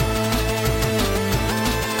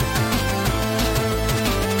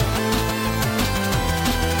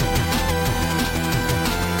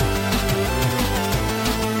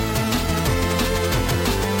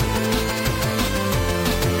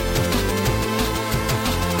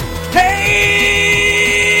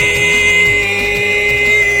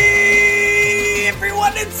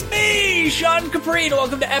everyone, it's me, Sean Capri, and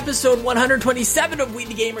welcome to episode 127 of We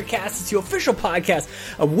the Gamer Cast. It's the official podcast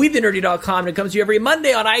of WeTheNerdy.com, and it comes to you every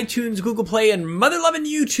Monday on iTunes, Google Play, and mother-loving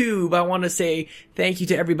YouTube. I want to say thank you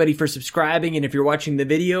to everybody for subscribing, and if you're watching the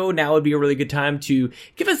video, now would be a really good time to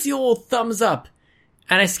give us the old thumbs up.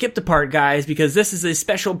 And I skipped a part, guys, because this is a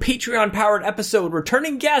special Patreon-powered episode.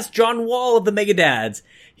 Returning guest, John Wall of the Megadads.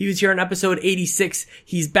 He was here on episode 86.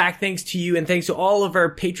 He's back thanks to you and thanks to all of our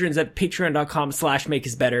patrons at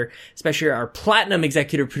patreon.com/makeusbetter, especially our platinum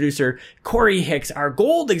executive producer, Corey Hicks, our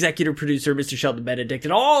gold executive producer, Mr. Sheldon Benedict,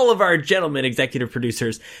 and all of our gentlemen executive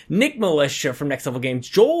producers, Nick Militia from Next Level Games,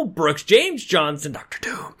 Joel Brooks, James Johnson, Dr.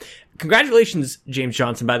 Doom. Congratulations, James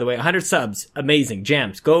Johnson, by the way. 100 subs. Amazing.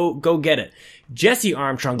 Jams. Go get it. Jesse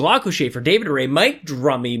Armstrong, Glocko Schaefer, David Ray, Mike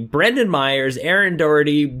Drummy, Brendan Myers, Aaron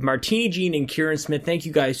Doherty, Martini Jean, and Kieran Smith. Thank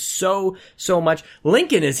you guys so much.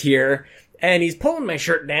 Lincoln is here, and he's pulling my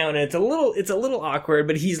shirt down, and it's a little awkward,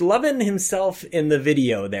 but he's loving himself in the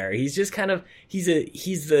video there. He's just kind of, he's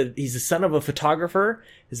the son of a photographer.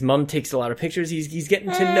 His mom takes a lot of pictures. He's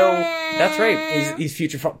getting to know, that's right. He's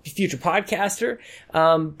future podcaster.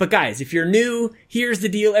 But guys, if you're new, here's the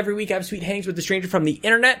deal. Every week I have Sweet Hangs with a stranger from the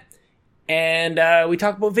internet. And we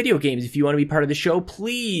talk about video games. If you want to be part of the show,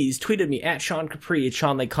 please tweet at me at Sean Capri. It's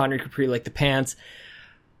Sean like Connery, Capri like the pants.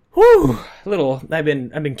 Whew, I've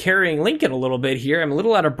been carrying Lincoln a little bit here. I'm a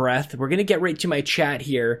little out of breath. We're going to get right to my chat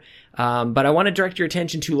here. But I want to direct your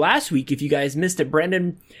attention to last week. If you guys missed it,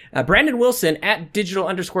 Brandon Wilson at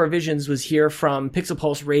digital_visions was here from Pixel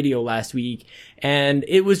Pulse Radio last week. And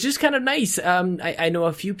it was just kind of nice. I know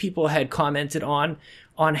a few people had commented on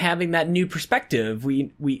having that new perspective.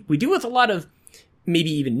 We deal with a lot of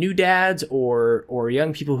maybe even new dads or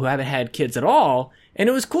young people who haven't had kids at all. And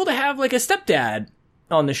it was cool to have like a stepdad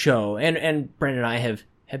on the show. And Brandon and I have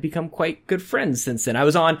become quite good friends since then. I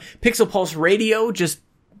was on Pixel Pulse Radio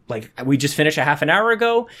we just finished a half an hour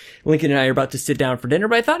ago. Lincoln and I are about to sit down for dinner,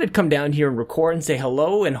 but I thought I'd come down here and record and say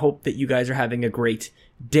hello and hope that you guys are having a great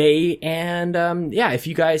day. And if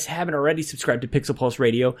you guys haven't already subscribed to Pixel Pulse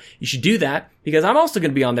Radio, you should do that because I'm also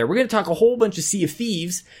going to be on there. We're going to talk a whole bunch of Sea of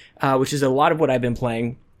Thieves, which is a lot of what I've been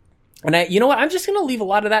playing. And you know what? I'm just going to leave a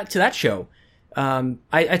lot of that to that show.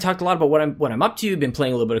 I talked a lot about what I'm up to. Been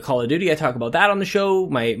playing a little bit of Call of Duty. I talk about that on the show.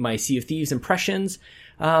 My Sea of Thieves impressions.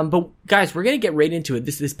 But guys, we're going to get right into it.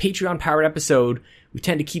 This Patreon powered episode. We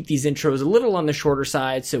tend to keep these intros a little on the shorter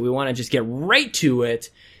side, so we want to just get right to it.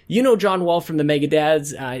 You know John Wall from the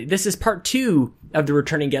Megadads. This is part 2 of the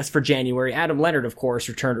returning guest for January. Adam Leonard, of course,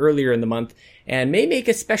 returned earlier in the month and may make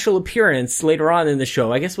a special appearance later on in the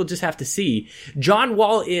show. I guess we'll just have to see. John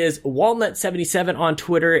Wall is Walnut77 on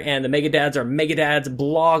Twitter, and the Megadads are Megadads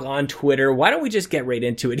blog on Twitter. Why don't we just get right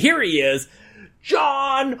into it? Here he is,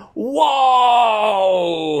 John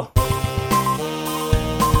Wall!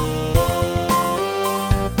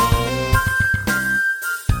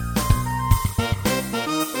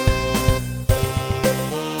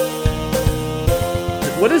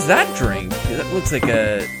 What is that drink?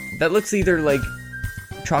 That looks either like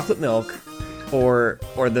chocolate milk or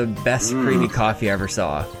the best creamy coffee I ever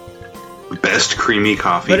saw. Best creamy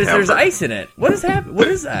coffee but ever. There's ice in it. What is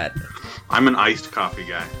that? I'm an iced coffee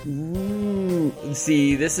guy. Ooh,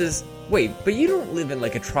 see, wait, but you don't live in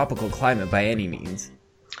like a tropical climate by any means.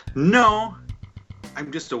 No,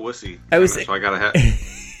 I'm just a wussy. So I gotta have.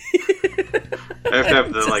 I have to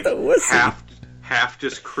have the half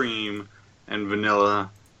just cream and vanilla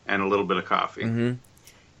and a little bit of coffee.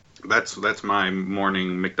 Mm-hmm. That's my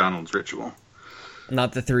morning McDonald's ritual.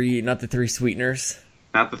 Not the three sweeteners.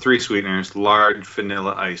 Not the 3 sweeteners. Large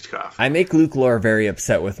vanilla iced coffee. I make Luke Lore very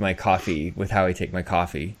upset with my coffee, with how I take my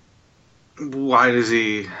coffee. Why does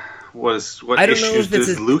he? What issues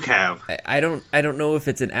does Luke have? I don't know if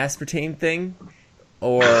it's an aspartame thing,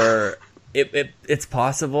 or it's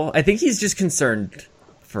possible. I think he's just concerned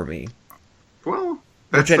for me. Well,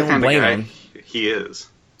 that's the kind of guy he is.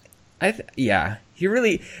 He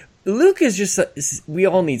really. Luke is just. We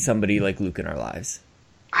all need somebody like Luke in our lives.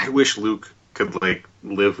 I wish Luke could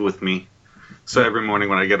live with me. So every morning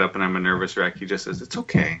when I get up and I'm a nervous wreck, he just says, "It's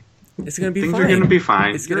okay. It's gonna be fine. Things are gonna be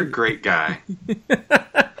fine. You're a great guy."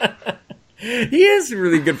 He is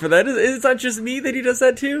really good for that. It's not just me that he does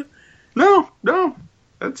that too. No,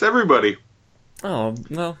 that's everybody. Oh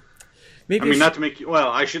well. Maybe not to make you. Well,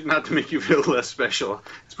 I should not to make you feel less special.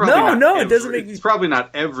 It's probably it doesn't make. It's probably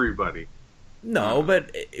not everybody. No,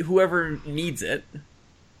 but whoever needs it.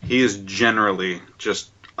 He is generally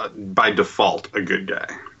just by default a good guy,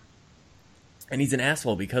 and he's an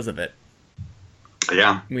asshole because of it.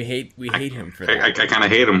 Yeah, we hate him for that. I kind of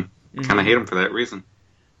hate him. kind of hate him for that reason.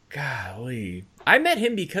 Golly. I met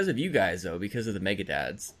him because of you guys, though, because of the Mega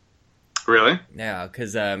Dads. Really? Yeah,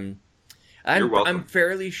 because I'm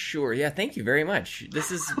fairly sure. Yeah, thank you very much.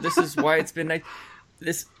 This is why it's been nice.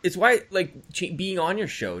 It's why being on your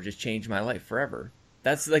show just changed my life forever.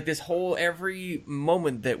 That's like this whole every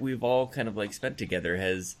moment that we've all kind of like spent together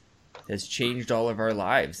has changed all of our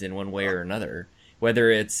lives in one way or another.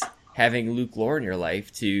 Whether it's having Luke Lore in your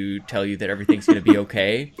life to tell you that everything's going to be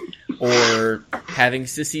okay, or having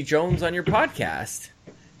Sissy Jones on your podcast.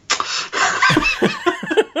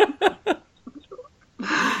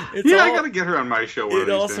 I got to get her on my show. It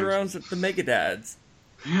all surrounds the Mega Dads.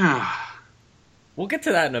 Yeah. We'll get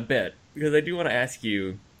to that in a bit, because I do want to ask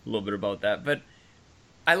you a little bit about that. But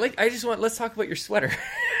let's talk about your sweater.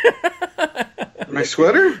 My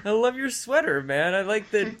sweater? I love your sweater, man. I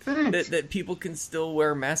like that people can still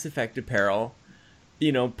wear Mass Effect apparel,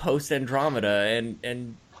 post Andromeda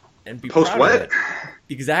and be post proud what? of it.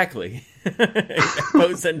 Exactly.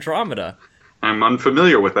 Post Andromeda. I'm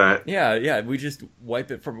unfamiliar with that. Yeah. We just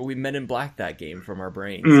wipe it we Men in Black that game from our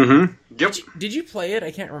brains. Mm-hmm. Yep. Did you play it?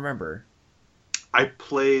 I can't remember. I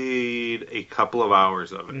played a couple of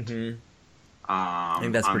hours of it. Mm-hmm. I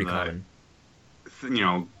think that's pretty common.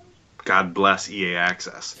 God bless EA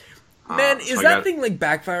Access. Man, is thing like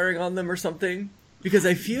backfiring on them or something? Because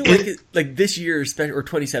I feel like this year, or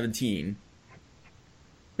 2017.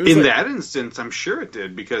 In that instance, I'm sure it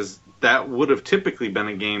did, because that would have typically been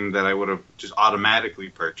a game that I would have just automatically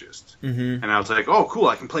purchased. Mm-hmm. And I was like, oh, cool,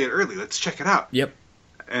 I can play it early. Let's check it out. Yep.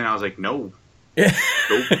 And I was like, no. Nope.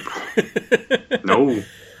 No.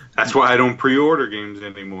 That's why I don't pre-order games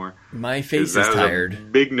anymore. My face is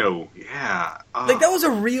tired. Big no. Yeah. That was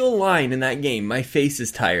a real line in that game. My face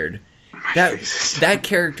is tired. That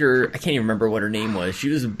character, I can't even remember what her name was. She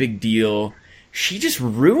was a big deal. She just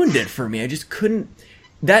ruined it for me. I just couldn't.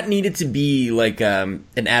 That needed to be like an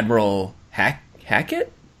Admiral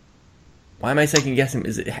Hackett? Why am I second guessing?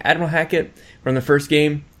 Is it Admiral Hackett from the first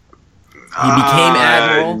game? He became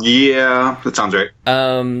Admiral. Yeah, that sounds right.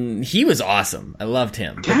 He was awesome. I loved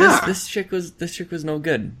him. But this chick was no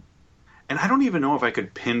good. And I don't even know if I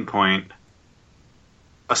could pinpoint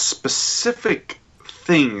a specific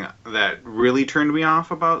thing that really turned me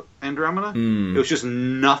off about Andromeda. It was just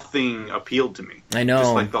nothing appealed to me. I know.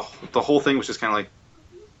 Just like the whole thing was just kind of like,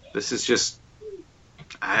 this is just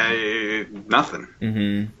nothing.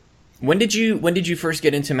 Mm-hmm. When did you first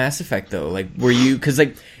get into Mass Effect though? Like, were you, because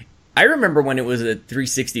like I remember when it was a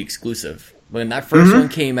 360 exclusive. When that first one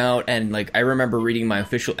came out, and like I remember reading my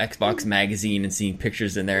official Xbox magazine and seeing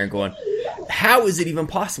pictures in there and going, how is it even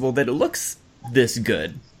possible that it looks this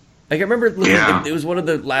good? Like I remember looking, it was one of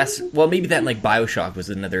the last, well maybe that and like BioShock was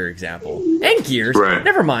another example. And Gears. Right.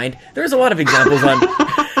 Never mind. There's a lot of examples on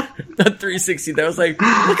 360 that I was like,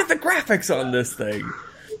 look at the graphics on this thing.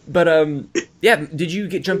 But did you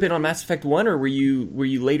jump in on Mass Effect 1 or were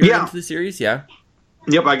you later into the series? Yeah.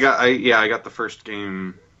 Yep, I got the first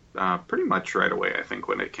game pretty much right away, I think,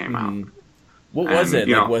 when it came out. What was it?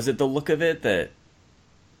 Like, was it the look of it that...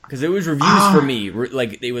 Because it was reviews for me.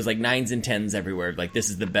 Like, it was like 9s and 10s everywhere. Like, this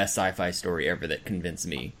is the best sci-fi story ever that convinced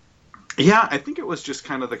me. Yeah, I think it was just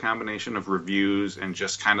kind of the combination of reviews and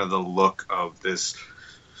just kind of the look of this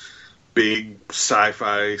big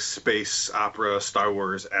sci-fi, space opera, Star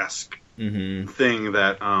Wars-esque thing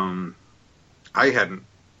that I hadn't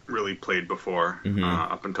really played before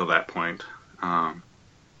up until that point.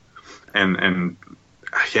 And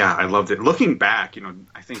yeah, I loved it. Looking back,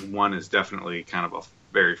 I think 1 is definitely kind of a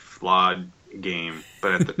very flawed game,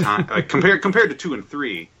 but at the time, like compared to 2 and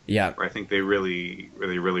 3, where I think they really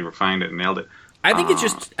refined it and nailed it. I think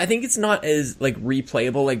I think it's not as like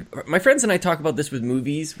replayable. Like my friends and I talk about this with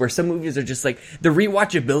movies, where some movies are just like the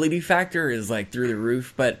rewatchability factor is like through the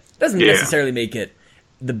roof, but doesn't necessarily make it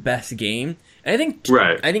the best game. And I think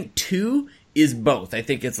 2 is both. I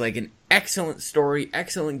think it's like an excellent story,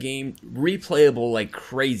 excellent game, replayable like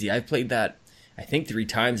crazy. I've played that I think 3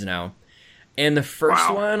 times now. And the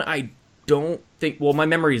first one, I don't think. Well, my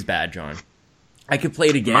memory is bad, John. I could play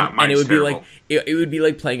it again, and it would be like it would be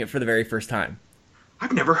like playing it for the very first time.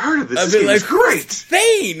 I've never heard of this. I'd be like, great,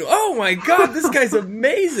 Thane! Oh my god, this guy's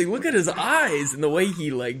amazing! Look at his eyes and the way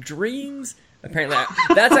he like dreams. Apparently,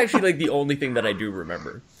 that's actually like the only thing that I do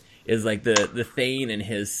remember is like the Thane and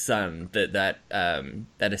his son. That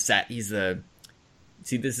is sat. He's a.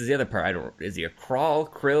 See, this is the other part. Is he a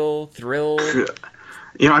Krill, Thrill?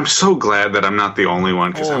 I'm so glad that I'm not the only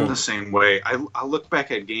one, because I'm the same way. I look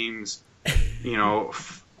back at games,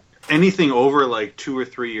 anything over like 2 or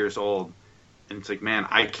 3 years old, and it's like, man,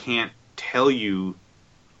 I can't tell you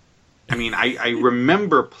I mean, I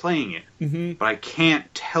remember playing it, but I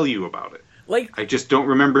can't tell you about it. Like, I just don't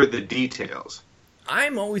remember the details.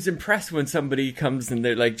 I'm always impressed when somebody comes and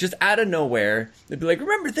they're like, just out of nowhere, they'd be like,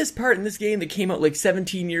 remember this part in this game that came out like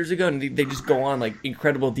 17 years ago? And they just go on like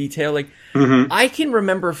incredible detail. Like, I can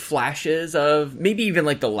remember flashes of maybe even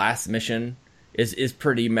like the last mission is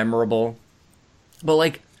pretty memorable. But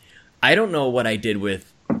like, I don't know what I did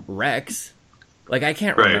with Rex. Like, I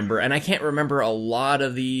can't remember. And I can't remember a lot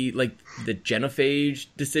of the genophage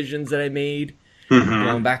decisions that I made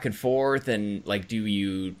going back and forth. And like,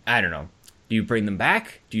 I don't know. Do you bring them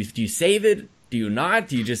back? Do you save it? Do you not?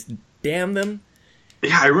 Do you just damn them?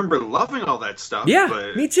 Yeah, I remember loving all that stuff.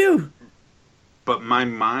 Yeah, me too. But my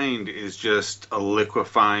mind is just a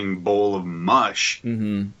liquefying bowl of mush.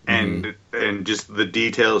 And just the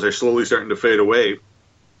details are slowly starting to fade away.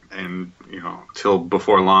 And, till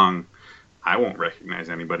before long, I won't recognize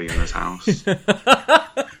anybody in this house.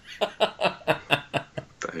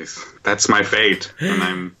 That's my fate,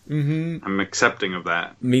 and I'm accepting of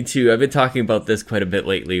that. Me too. I've been talking about this quite a bit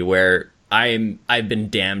lately, where I've been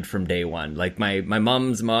damned from day one. Like my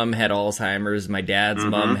mom's mom had Alzheimer's, my dad's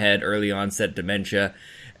mom had early onset dementia.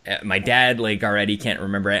 My dad already can't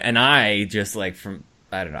remember it, and I just I don't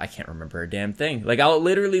know, I can't remember a damn thing. Like I'll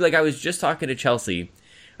literally I was just talking to Chelsea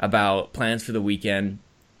about plans for the weekend.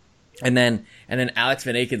 And then Alex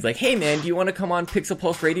Van Aken's like, hey man, do you want to come on Pixel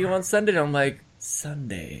Pulse Radio on Sunday? And I'm like,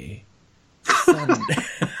 Sunday.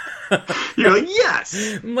 You're like,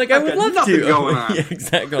 yes. I'm like, I would love to. Going on. Yeah,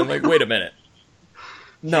 exactly. I'm like, wait a minute.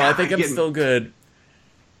 No, yeah, I think I'm still good.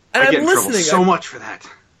 And I'm listening so much for that.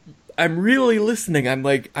 I'm really listening.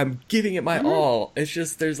 I'm giving it my all. It's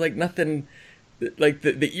just there's nothing. Like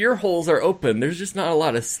the ear holes are open. There's just not a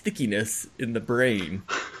lot of stickiness in the brain.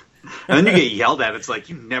 And then you get yelled at. It's like,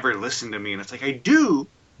 you never listen to me. And it's like, I do.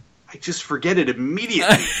 I just forget it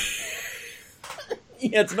immediately.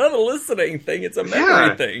 Yeah, it's not a listening thing. It's a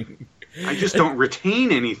memory thing. I just don't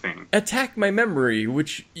retain anything. Attack my memory,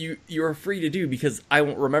 which you're free to do because I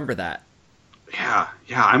won't remember that. Yeah,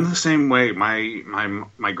 I'm the same way.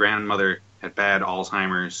 My grandmother had bad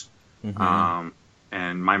Alzheimer's.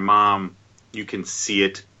 And my mom, you can see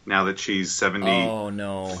it now that she's 73. Oh,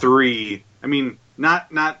 no. I mean, not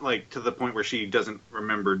to the point where she doesn't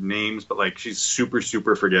remember names, but she's super,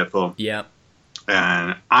 super forgetful. Yep.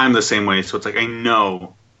 And I'm the same way, so it's I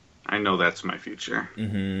know that's my future.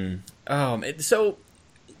 So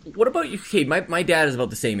what about you? Okay, my dad is about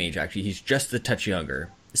the same age, actually. He's just a touch younger.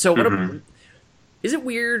 So what is it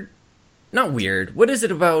weird? Not weird. What is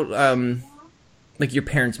it about your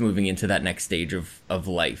parents moving into that next stage of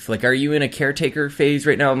life? Are you in a caretaker phase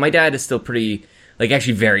right now? My dad is still pretty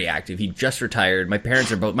actually very active. He just retired.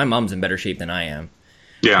 My mom's in better shape than I am.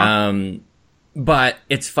 Yeah. But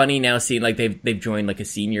it's funny now seeing they've joined a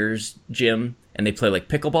seniors gym and they play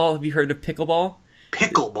pickleball. Have you heard of pickleball?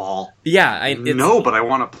 Pickleball? Yeah. No, but I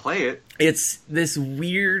want to play it. It's this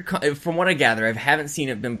weird, from what I gather, I haven't seen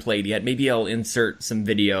it been played yet. Maybe I'll insert some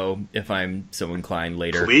video if I'm so inclined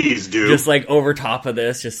later. Please do. Just over top of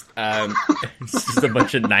this, it's just a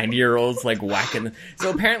bunch of 90-year-olds whacking. So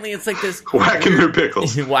apparently it's this whacking their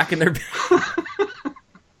pickles. Whacking their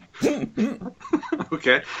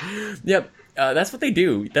Okay. Yep. That's what they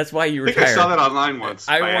do. That's why you retire. I think I saw that online once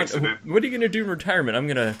by accident. What are you going to do in retirement? I'm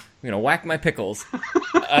gonna whack my pickles.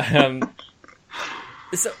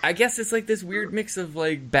 So I guess it's this weird mix of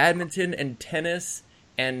badminton and tennis,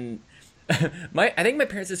 and I think my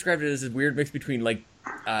parents described it as a weird mix between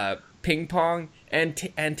ping pong and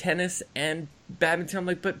tennis and badminton. I'm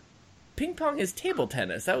like, but ping pong is table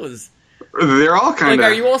tennis. They're all kind of.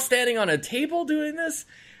 Are you all standing on a table doing this?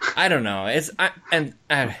 I don't know.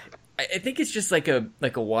 I think it's just a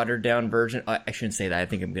watered down version. I shouldn't say that. I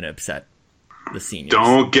think I'm going to upset the seniors.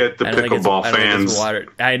 Don't get the pickleball fans.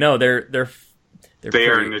 I know they're they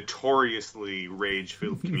are a notoriously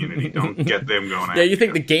rage-filled community. Don't get them going after you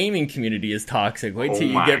think the gaming community is toxic. Wait till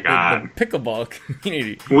you get the pickleball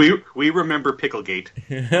community. We remember Picklegate.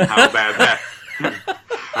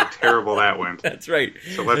 How terrible that went. That's right.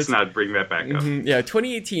 So let's not bring that back up. Yeah,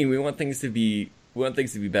 2018, we want things to be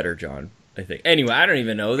better, John. I think. Anyway, I don't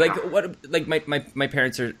even know. My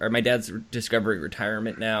parents or my dad's discovering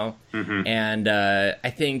retirement now. And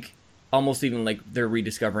I think almost even they're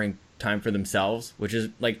rediscovering time for themselves, which is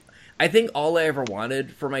I think all I ever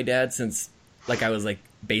wanted for my dad since I was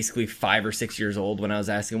basically 5 or 6 years old when I was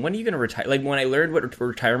asking, when are you going to retire? When I learned what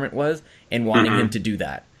retirement was and wanting him to do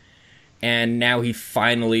that. And now he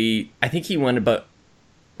finally, I think when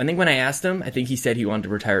I asked him, I think he said he wanted to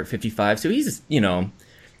retire at 55. So he's,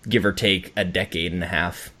 give or take a decade and a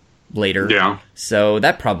half later. Yeah. So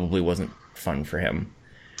that probably wasn't fun for him.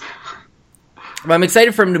 But I'm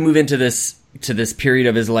excited for him to move into this period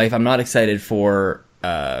of his life. I'm not excited for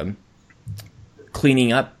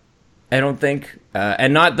cleaning up. I don't think,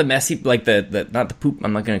 and not the messy, like the not the poop.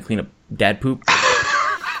 I'm not going to clean up dad poop.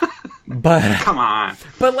 But come on.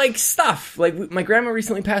 But like stuff, like my grandma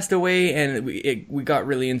recently passed away, and we got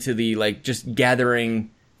really into the like just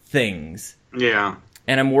gathering things. Yeah.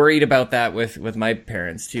 And I'm worried about that with my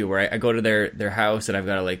parents too, where I go to their house and I've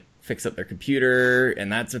got to like fix up their computer,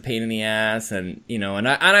 and that's a pain in the ass, and you know, and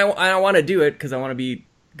I want to do it because I want to be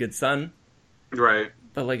a good son. Right.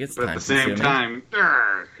 But like it's but at the same time,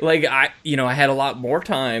 like I had a lot more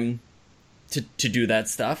time to do that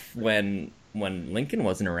stuff when Lincoln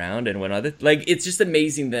wasn't around, and when other, like, it's just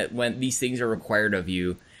amazing that when these things are required of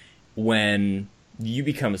you when you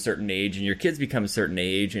become a certain age and your kids become a certain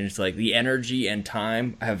age, and it's like the energy and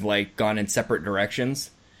time have like gone in separate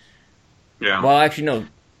directions. Yeah. Well, actually, no,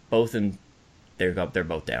 both they're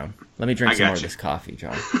both down. Let me drink some more of this coffee,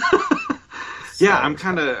 John. Yeah,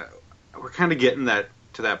 we're kind of getting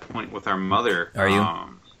to that point with our mother. Are you?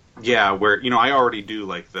 Yeah, where, I already do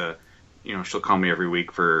like the, she'll call me every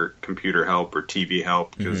week for computer help or TV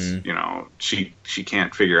help because, she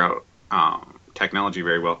can't figure out technology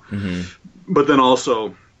very well. Mm-hmm. But then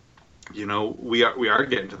also, we are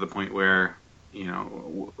getting to the point where,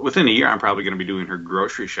 within a year, I'm probably going to be doing her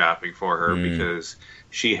grocery shopping for her because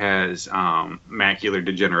she has macular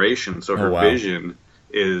degeneration. So her vision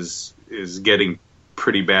is getting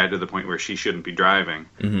pretty bad to the point where she shouldn't be driving.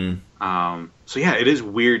 Mm-hmm. So yeah, it is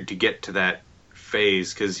weird to get to that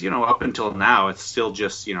phase because, up until now, it's still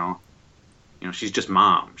just, she's just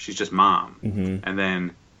mom. She's just mom. Mm-hmm. And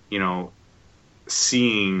then,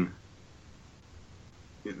 seeing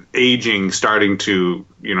aging starting to,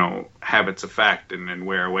 have its effect and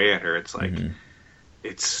wear away at her, it's like,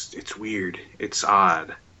 it's weird. It's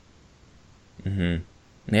odd. Mm-hmm.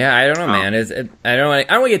 Yeah, I don't know, man. I don't want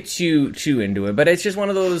to get too into it, but it's just one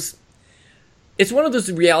of those. It's one of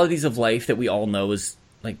those realities of life that we all know is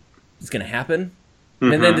like it's going to happen,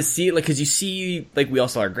 and then to see it, like, because you see, like, we all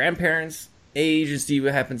saw our grandparents age and see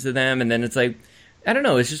what happens to them, and then it's like, I don't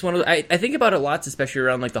know. It's just one of those, I think about it lots, especially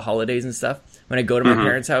around like the holidays and stuff. When I go to my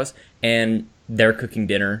parents' house and they're cooking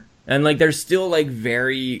dinner, and like they're still like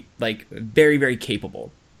very very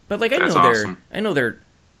capable, but like I know they're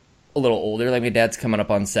a little older. Like my dad's coming up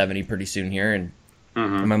on 70 pretty soon here, and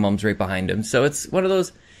my mom's right behind him. So it's one of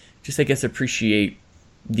those, just I guess appreciate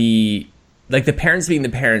the parents being the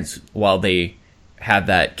parents while they have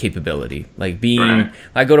that capability. Like being,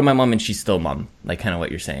 I go to my mom and she's still mom, like kind of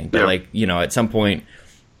what you're saying. But like, at some point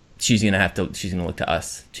she's gonna look to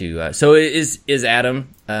us to. So is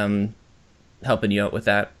Adam helping you out with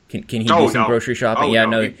that? Can he do some grocery shopping?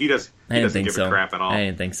 No, he does. He doesn't give a crap at all. I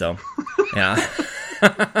didn't think so. Yeah.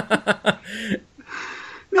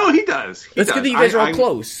 No, he does. It's good that you guys are all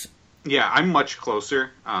close. Yeah, I'm much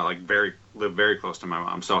closer. Live very close to my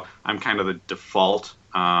mom, so I'm kind of the default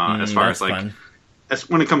as far as like, fun. As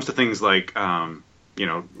when it comes to things like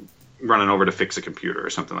running over to fix a computer or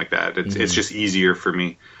something like that. It's just easier for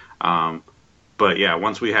me. But yeah,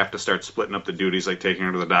 once we have to start splitting up the duties, like taking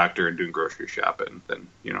her to the doctor and doing grocery shopping, then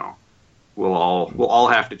we'll all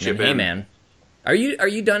have to chip in. Hey man, are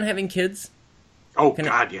you done having kids? Oh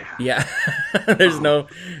God, yeah. Yeah. there's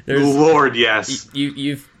Lord, yes.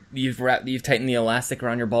 You've tightened the elastic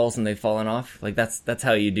around your balls and they've fallen off. Like that's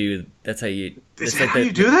how you do. That's how you. Is that how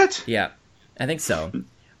you do that? Yeah, I think so.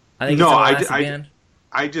 I think it's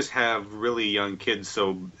I just have really young kids,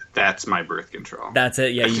 so that's my birth control. That's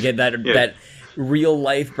it. Yeah, you get that that real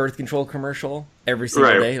life birth control commercial every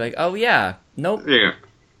single day. Like, oh yeah, nope,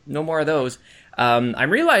 no more of those. I'm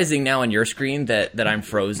realizing now on your screen that I'm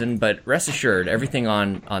frozen, but rest assured, everything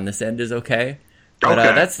on this end is okay.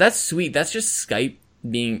 But that's sweet. That's just Skype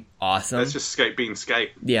being awesome. That's just Skype being Skype.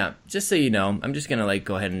 Yeah, just so you know, I'm just gonna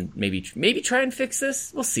go ahead and maybe try and fix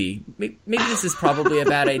this. We'll see. Maybe this is probably a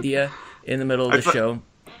bad idea in the middle of the show.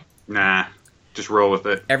 Nah, just roll with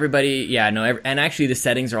it. Everybody, and actually the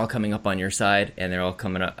settings are all coming up on your side, and they're all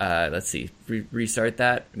coming up. Let's see, restart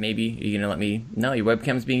that. Maybe you're gonna let me know your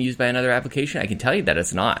webcam's being used by another application. I can tell you that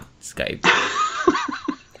it's not Skype.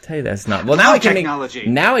 Tell you that's not. Well, now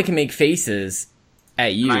I can make faces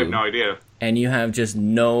at you. I have no idea. And you have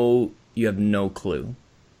no clue.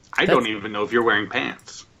 I don't even know if you're wearing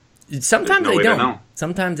pants. Sometimes they don't.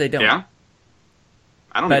 Sometimes they don't. Yeah.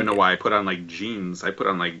 I don't even know why I put on like jeans. I put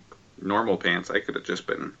on like normal pants. I could have just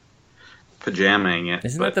been pajamaing it.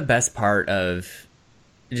 Isn't that the best part of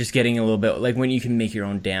just getting a little bit, like when you can make your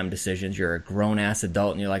own damn decisions? You're a grown ass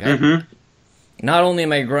adult and you're like, not only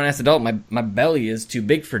am I a grown ass adult, my belly is too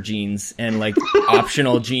big for jeans and like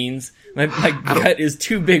optional jeans. My gut is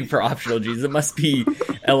too big for optional jeans. It must be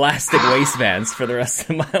elastic waistbands for the rest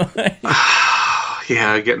of my life.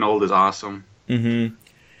 Yeah, getting old is awesome. Mm-hmm.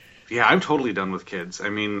 Yeah, I'm totally done with kids. I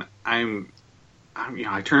mean, I'm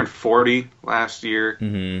I turned 40 last year.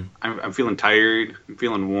 Mm-hmm. I'm feeling tired. I'm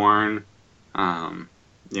feeling worn.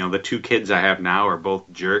 The 2 kids I have now are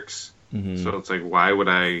both jerks. Mm-hmm. So it's like, why would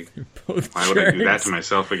I do that to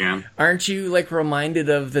myself again? Aren't you like reminded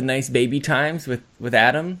of the nice baby times with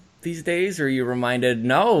Adam these days? Or are you reminded,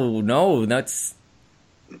 no, that's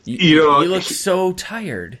you look so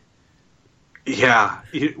tired. Yeah,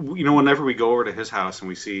 whenever we go over to his house and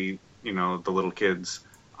we see the little kids,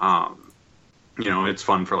 it's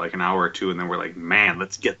fun for like an hour or two, and then we're like, man,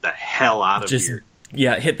 let's get the hell out of here.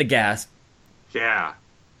 Yeah, hit the gas. Yeah.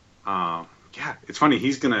 Yeah, it's funny.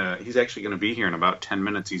 He's actually gonna be here in about 10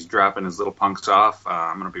 minutes. He's dropping his little punks off.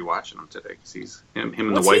 I'm gonna be watching him today because he's him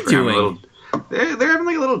and the wife are having a little. They're having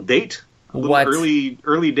like a little date.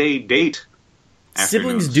 Early day date.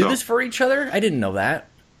 Siblings do this for each other? I didn't know that.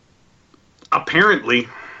 Apparently.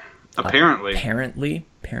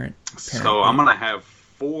 So I'm gonna have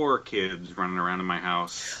 4 kids running around in my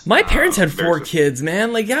house. My parents had 4 kids,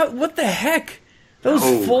 man. Like, what the heck? That was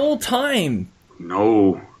full time.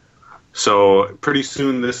 No. So pretty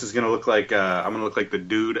soon, this is going to look like I'm going to look like the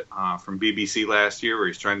dude from BBC last year, where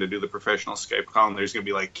he's trying to do the professional Skype call, and there's going to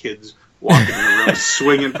be like kids walking in the room,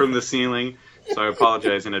 swinging from the ceiling. So I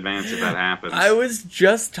apologize in advance if that happens. I was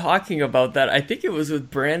just talking about that. I think it was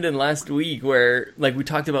with Brandon last week, where like we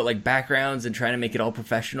talked about like backgrounds and trying to make it all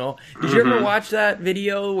professional. Did you ever watch that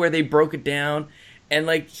video where they broke it down and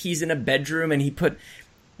like he's in a bedroom and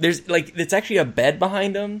there's like it's actually a bed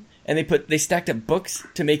behind him. And they stacked up books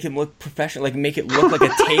to make him look professional, like make it look like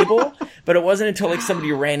a table. But it wasn't until like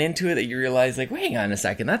somebody ran into it that you realized, like, wait, hang on a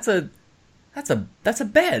second, that's a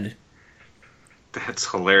bed. That's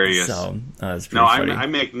hilarious. So it's pretty funny. I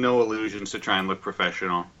make no illusions to try and look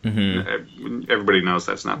professional. Mm-hmm. Everybody knows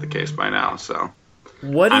that's not the case by now. So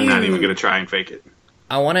I'm not even going to try and fake it.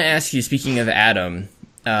 I want to ask you. Speaking of Adam,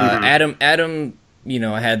 Adam,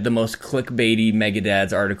 had the most clickbaity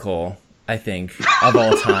Megadad's article, I think, of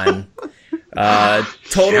all time.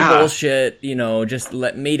 Total bullshit, just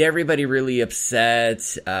made everybody really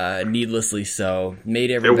upset, needlessly so.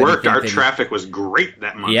 Made everybody. It worked. Our traffic was great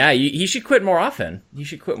that month. Yeah, he should quit more often.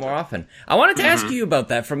 I wanted to ask you about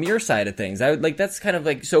that from your side of things. I would that's kind of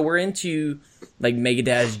like, so we're into like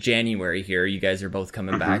Megadad's January here. You guys are both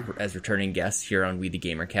coming back as returning guests here on We the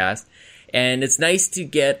Gamercast, and it's nice to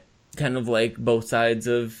get kind of like both sides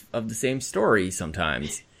of the same story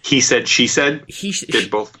sometimes. He said, she said. Did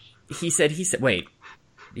both. He said. Wait,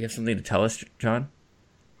 do you have something to tell us, John?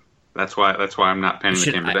 That's why I'm not penning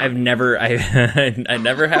the camera down. I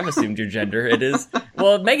never have assumed your gender. It is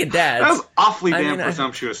Megadad. That was awfully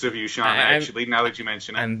presumptuous of you, Sean. Actually, now that you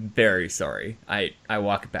mention it, I'm very sorry. I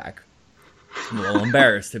walk it back. I'm a little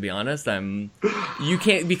embarrassed, to be honest. You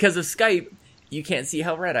can't, because of Skype. You can't see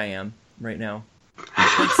how red I am right now.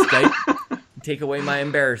 Skype, take away my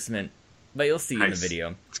embarrassment, but you'll see in the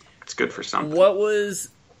video. It's good for something. What was?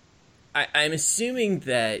 I'm assuming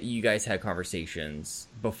that you guys had conversations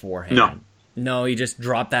beforehand. No, he just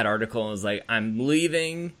dropped that article and was like, I'm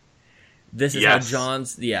leaving. This is how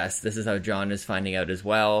this is how John is finding out as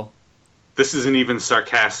well. This isn't even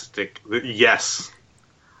sarcastic. Yes.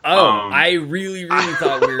 Oh, I really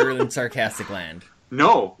thought we were in sarcastic land.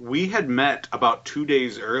 No, we had met about 2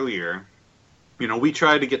 days earlier. We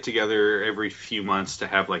try to get together every few months to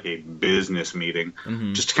have like a business meeting,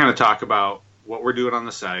 just to kind of talk about what we're doing on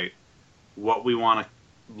the site, what we want to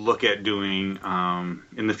look at doing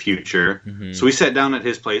in the future. So we sat down at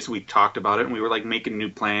his place, we talked about it, and we were like making new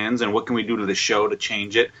plans and what can we do to the show to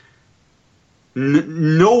change it.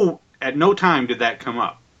 At no time did that come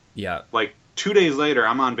up. Yeah. Like 2 days later,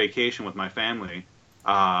 I'm on vacation with my family.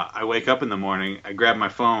 I wake up in the morning, I grab my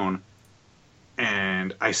phone,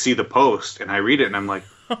 and I see the post, and I read it, and I'm like,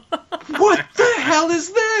 what the hell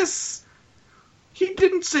is this? He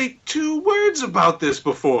didn't say 2 words about this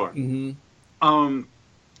before.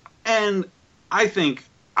 And I think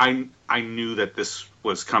I knew that this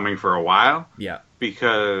was coming for a while. Yeah.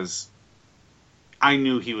 Because I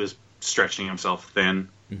knew he was stretching himself thin.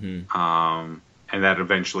 And that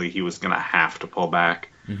eventually he was going to have to pull back.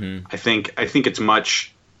 I think it's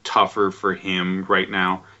much tougher for him right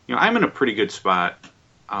now. I'm in a pretty good spot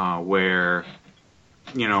where,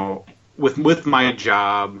 with my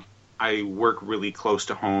job, I work really close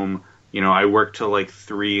to home. I work till like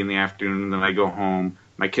 3 in the afternoon, and then I go home.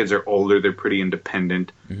 My kids are older; they're pretty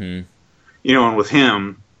independent. And with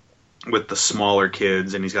him, with the smaller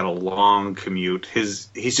kids, and he's got a long commute. He's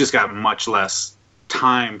just got much less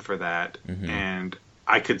time for that, and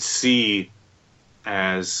I could see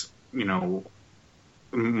as, you know,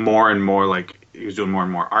 more and more, like, he was doing more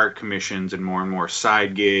and more art commissions and more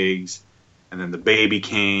side gigs, and then the baby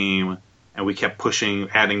came, and we kept pushing,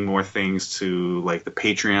 adding more things to, like, the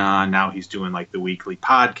Patreon. Now he's doing, like, the weekly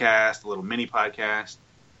podcast, a little mini podcast,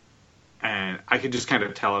 and I could just kind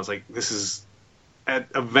of tell, I was like, this is,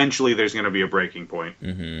 eventually there's going to be a breaking point,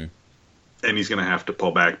 and he's going to have to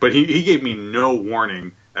pull back. But he gave me no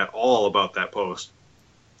warning at all about that post.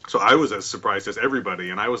 So I was as surprised as everybody,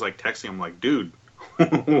 and I was like texting him like, dude,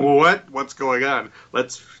 what's going on?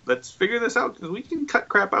 Let's figure this out, because we can cut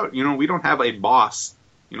crap out. You know, we don't have a boss.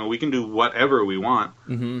 You know, we can do whatever we want.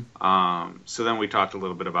 So then we talked a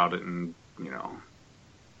little bit about it, and, you know,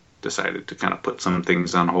 decided to kind of put some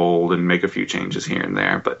things on hold and make a few changes here and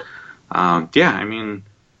there. But yeah, I mean,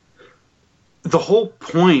 the whole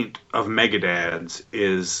point of Megadads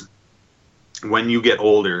is when you get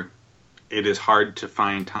older, it is hard to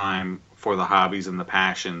find time for the hobbies and the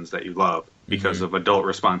passions that you love because of adult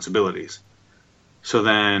responsibilities. So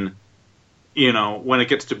then, you know, when it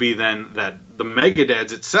gets to be then that the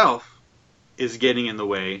Megadads itself is getting in the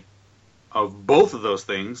way of both of those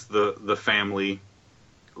things, the family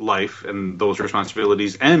life and those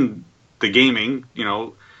responsibilities and the gaming, you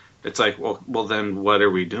know, it's like, well then what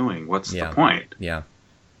are we doing? What's the point? Yeah.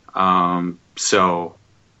 So,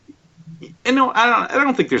 you know, I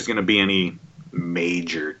don't think there's going to be any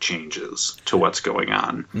major changes to what's going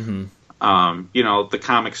on. You know, the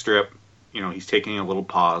comic strip, you know, he's taking a little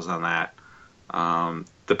pause on that.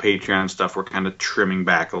 The Patreon stuff, we're kind of trimming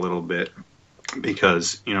back a little bit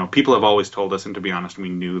because, you know, people have always told us, and to be honest, we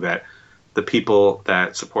knew that the people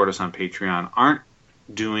that support us on Patreon aren't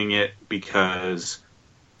doing it because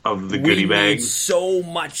of the goodie bag. So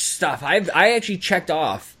much stuff. I actually checked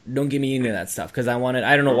off. Don't get me into that stuff because I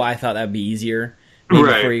don't know why I thought that would be easier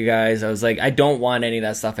for you guys. I was like, I don't want any of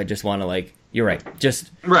that stuff. I just want to, like, you're right. Just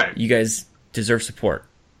you guys deserve support.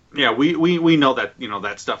 Yeah, we know that, you know,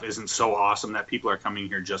 that stuff isn't so awesome that people are coming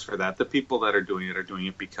here just for that. The people that are doing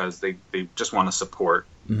it because they just want to support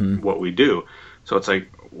what we do. So it's like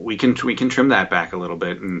we can trim that back a little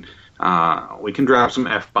bit, and we can drop some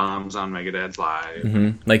F-bombs on Megadads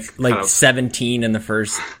Live. Like 17 in the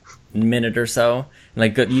first minute or so.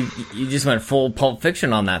 Like you just went full Pulp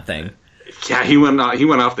Fiction on that thing. Yeah, he went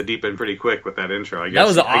off the deep end pretty quick with that intro. I guess that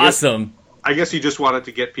was awesome. I guess he just wanted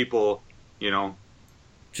to get people, you know,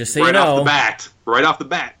 just so right off the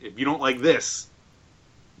bat. If you don't like this,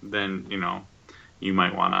 then, you know, you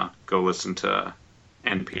might want to go listen to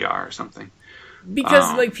NPR or something.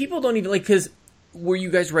 Because like people don't even like. Because were you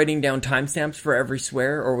guys writing down timestamps for every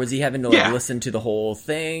swear, or was he having to like listen to the whole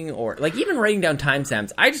thing, or like even writing down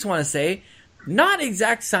timestamps? I just want to say, not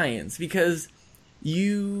exact science, because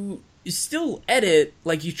you still edit,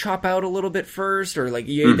 like you chop out a little bit first, or like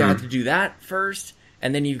you have to do that first,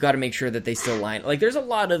 and then you've got to make sure that they still line. Like there's a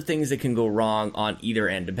lot of things that can go wrong on either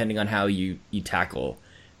end, depending on how you tackle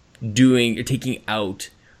taking out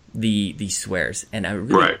the swears. And I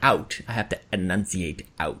really I have to enunciate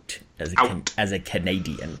out as a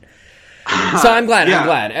Canadian. So I'm glad. I'm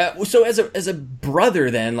glad. So as a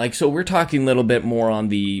brother, then, like, so we're talking a little bit more on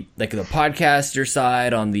the like the podcaster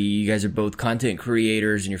side. On the, you guys are both content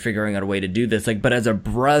creators, and you're figuring out a way to do this. Like, but as a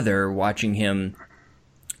brother, watching him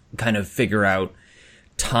kind of figure out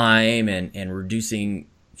time and reducing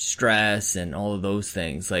stress and all of those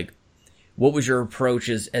things. Like, what was your approach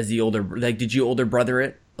as the older? Like, did you older brother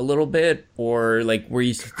it a little bit, or like were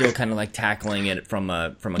you still kind of like tackling it from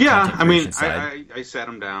a content creation side? I sat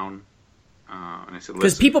him down. And I said,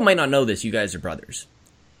 because people might not know this, you guys are brothers.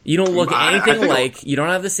 You don't look anything alike. You don't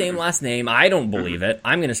have the same last name. I don't believe it.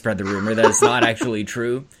 I'm going to spread the rumor that it's not actually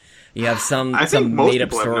true. You have some made up story.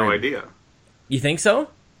 Most people have no idea. You think so?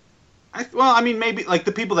 Well, I mean, maybe like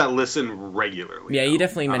the people that listen regularly. Yeah, you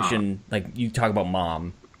definitely mention like you talk about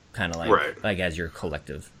mom, kind of like like as your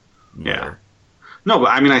collective mother. Yeah. No, but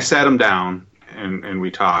I mean, I sat him down and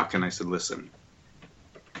we talked, and I said, "Listen,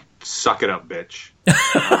 suck it up, bitch.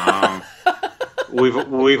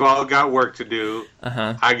 We've all got work to do.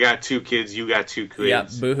 I got 2 kids. You got 2 kids. Yeah,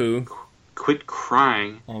 boo-hoo. Quit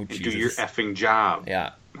crying and do your effing job."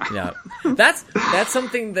 Yeah. That's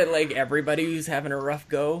something that like everybody who's having a rough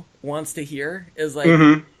go wants to hear is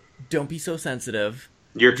like, don't be so sensitive.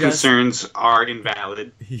 Your concerns are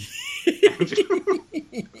invalid.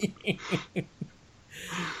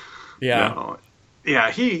 Yeah. No.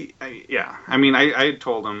 Yeah, I mean, I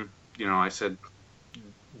told him, you know, I said,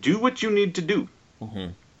 do what you need to do.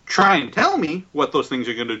 Try and tell me what those things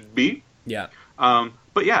are going to be. Yeah.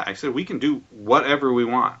 But yeah, I said, we can do whatever we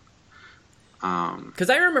want.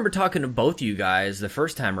 Because I remember talking to both of you guys the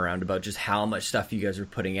first time around about just how much stuff you guys were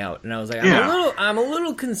putting out, and I was like, I'm a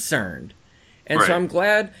little concerned, and so I'm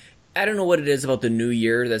glad. I don't know what it is about the new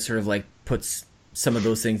year that sort of like puts some of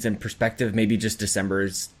those things in perspective. Maybe just December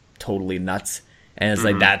is totally nuts, and it's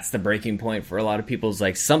like that's the breaking point for a lot of people. Is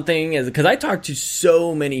like something is because I talked to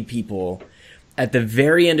so many people at the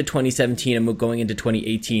very end of 2017 and going into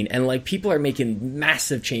 2018, and like people are making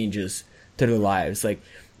massive changes to their lives. Like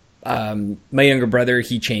my younger brother,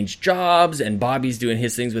 he changed jobs, and Bobby's doing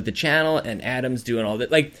his things with the channel, and Adam's doing all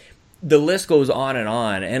that. Like the list goes on,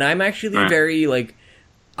 and I'm actually very like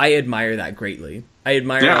I admire that greatly. I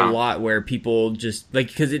admire a lot where people just like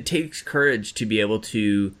because it takes courage to be able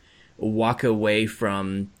to walk away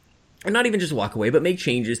from, or not even just walk away, but make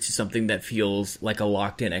changes to something that feels like a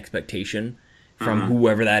locked-in expectation from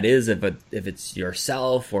whoever that is, if it's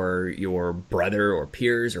yourself or your brother or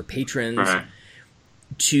peers or patrons,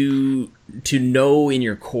 to know in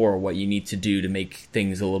your core what you need to do to make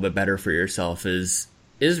things a little bit better for yourself is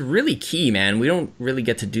really key, man. We don't really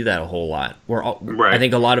get to do that a whole lot. I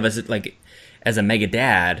think a lot of us, like as a mega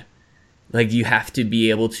dad, like you have to be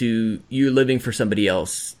able to, you're living for somebody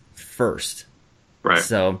else first. Right.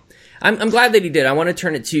 So I'm glad that he did. I want to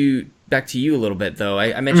turn it back to you a little bit, though.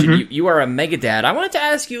 I mentioned you are a mega dad. I wanted to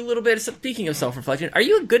ask you a little bit, speaking of self-reflection, are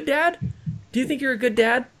you a good dad? Do you think you're a good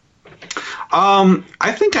dad?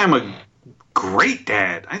 I think I'm a great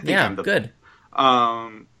dad. I think I'm good.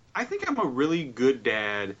 I think I'm a really good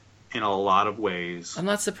dad in a lot of ways. I'm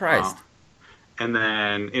not surprised. And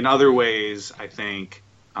then in other ways, I think,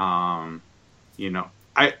 I'm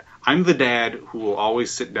the dad who will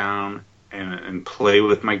always sit down and play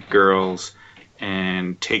with my girls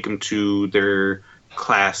and take them to their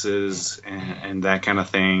classes and that kind of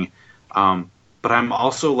thing. But I'm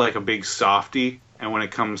also like a big softie, and when it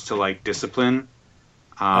comes to like discipline,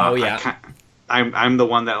 I'm the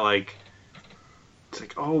one that like it's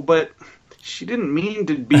like, oh, but she didn't mean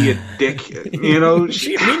to be a dick, she didn't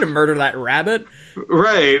mean to murder that rabbit,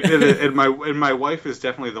 right? And my wife is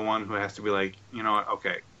definitely the one who has to be like,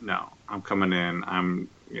 okay, no, I'm coming in, I'm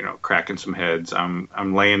cracking some heads,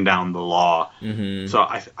 I'm laying down the law. So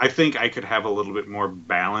I think I could have a little bit more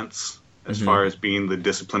balance as far as being the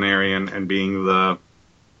disciplinarian and being the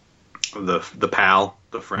pal,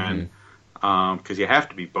 the friend, because you have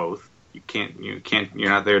to be both. You're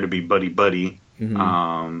not there to be buddy.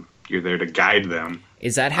 You're there to guide them.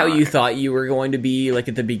 Is that how you thought you were going to be, like,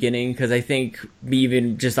 at the beginning? Because I think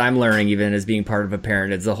I'm learning, even as being part of a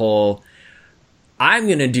parent, it's the whole, I'm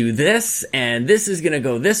going to do this, and this is going to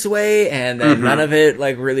go this way, and then none of it,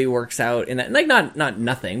 like, really works out. And like, not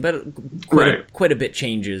nothing, but quite a bit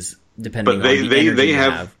changes depending on the energy you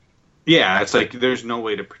have. Yeah, it's like there's no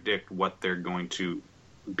way to predict what they're going to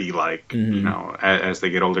be like, as they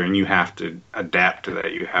get older, and you have to adapt to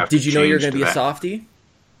that. You have. Did you know you're going to be a softie?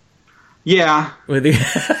 Yeah.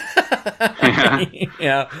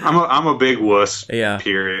 Yeah. I'm a big wuss. Yeah.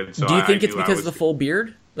 Period. So do you think it's because of the full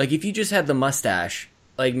beard? Like, if you just had the mustache,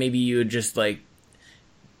 like maybe you would just like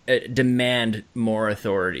demand more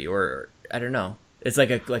authority, or I don't know. It's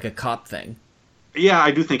like a cop thing. Yeah,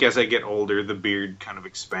 I do think as I get older, the beard kind of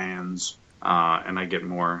expands, and I get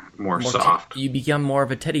more soft. You become more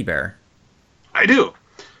of a teddy bear. I do.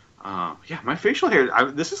 My facial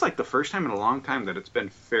hair, this is like the first time in a long time that it's been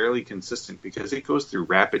fairly consistent because it goes through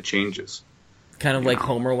rapid changes. Kind of like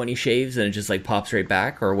Homer when he shaves and it just like pops right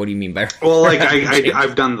back, or what do you mean by well, like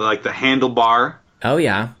I've done like the handlebar. Oh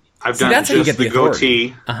yeah. I've done just the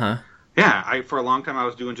goatee. Yeah, for a long time I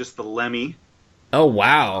was doing just the Lemmy. Oh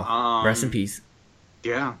wow. Rest in peace.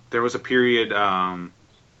 Yeah, there was a period 5-6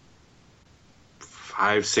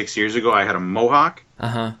 years ago I had a mohawk.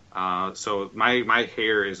 So my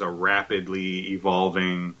hair is a rapidly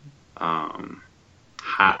evolving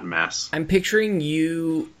hot mess. I'm picturing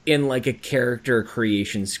you in like a character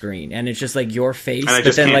creation screen, and it's just like your face, and I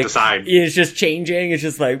just can't decide. It's just changing. It's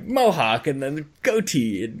just like mohawk and then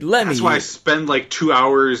goatee and Lemmy. That's why I spend like 2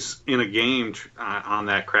 hours in a game on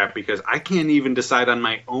that crap, because I can't even decide on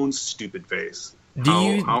my own stupid face.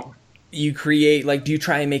 You create, like, do you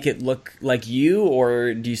try and make it look like you,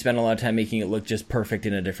 or do you spend a lot of time making it look just perfect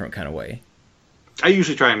in a different kind of way? I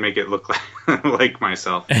usually try and make it look like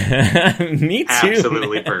myself. Me too.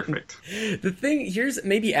 Absolutely man. Perfect. The thing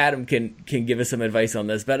maybe Adam can give us some advice on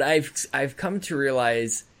this, but I've come to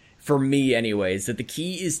realize, for me anyways, that the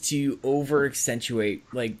key is to over accentuate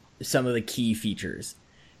like some of the key features.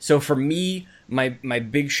 So for me, my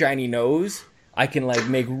big shiny nose, I can like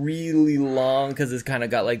make really long because it's kind of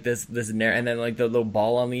got like this narrow, and then like the little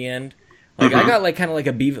ball on the end. Like I got like kind of like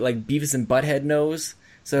a Beavis and Butthead nose.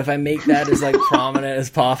 So if I make that as like prominent as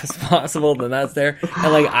possible, then that's there.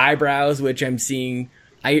 And like eyebrows, which I'm seeing,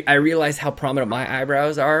 I realize how prominent my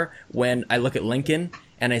eyebrows are when I look at Lincoln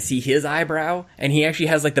and I see his eyebrow, and he actually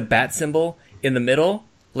has like the bat symbol in the middle.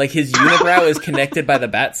 Like his unibrow is connected by the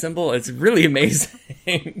bat symbol. It's really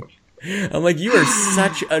amazing. I'm like, you are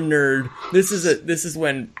such a nerd. This is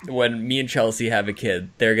when me and Chelsea have a kid,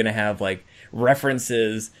 they're gonna have like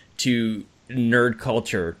references to nerd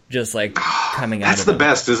culture just like coming out. That's the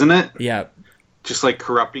best, isn't it? Yeah. Just like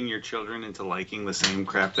corrupting your children into liking the same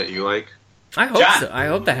crap that you like. I hope so. I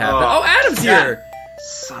hope that happens. Oh, Adam's here.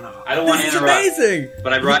 Son of a... I don't want to interrupt. This is amazing.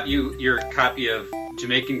 But I brought you your copy of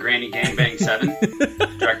Jamaican Granny Gangbang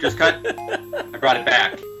 7 Director's Cut. I brought it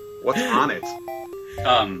back. What's on it?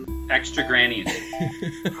 Extra grannies.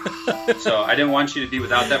 So I didn't want you to be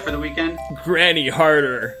without that for the weekend. Granny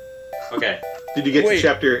harder. Okay. Did you get to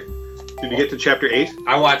chapter? Did you get to chapter 8?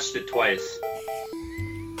 I watched it twice.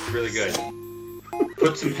 Really good.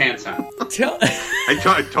 Put some pants on.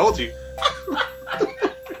 I told you.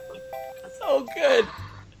 So good.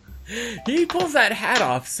 He pulls that hat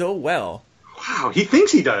off so well. Wow, he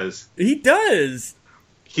thinks he does. He does.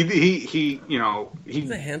 He He's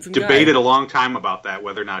a handsome debated guy. A long time about that,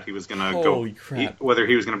 whether or not he was going to go. Whether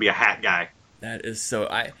he was going to be a hat guy. That is so.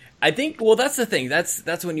 I think. Well, that's the thing.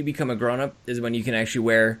 That's when you become a grown up, is when you can actually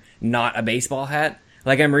wear not a baseball hat.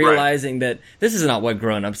 Like I'm realizing that this is not what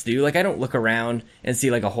grown ups do. Like I don't look around and see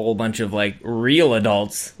like a whole bunch of like real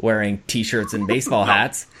adults wearing t-shirts and baseball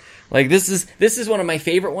hats. Like this is one of my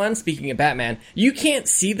favorite ones. Speaking of Batman, you can't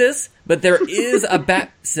see this, but there is a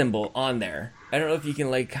bat symbol on there. I don't know if you can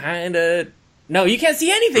like kind of. No, you can't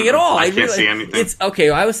see anything at all. I can't see anything. It's okay.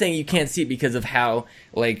 Well, I was saying you can't see it because of how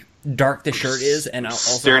like dark the shirt is, and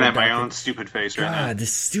also staring at my own stupid face right now. God,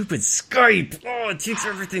 this stupid Skype! Oh, it takes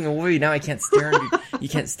everything away. Now I can't stare. You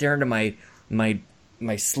can't stare into my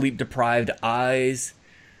sleep deprived eyes.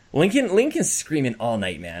 Lincoln's screaming all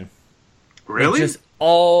night, man. Really?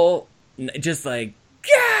 Just like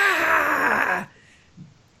Gah!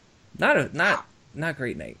 Not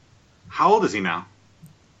great night. How old is he now?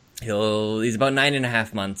 He's about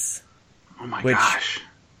 9.5 months. Oh my gosh.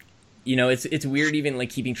 You know, it's weird even like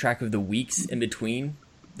keeping track of the weeks in between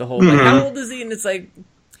the whole like how old is he? And it's like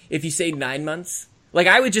if you say 9 months, like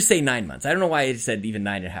I would just say 9 months. I don't know why I said even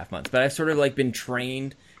 9.5 months, but I've sort of like been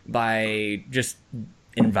trained by just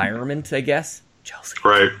environment, I guess. Chelsea.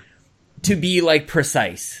 Right. To be like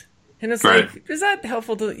precise. And it's like, is that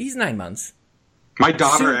helpful to he's 9 months. My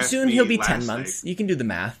daughter soon he'll be 10 months. You can do the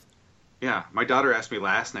math. Yeah, my daughter asked me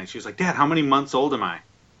last night. She was like, "Dad, how many months old am I?"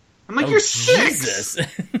 I'm like, "You're 6." How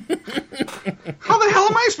the hell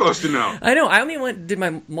am I supposed to know? I know. I only did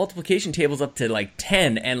my multiplication tables up to like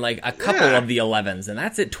 10 and like a couple of the 11s, and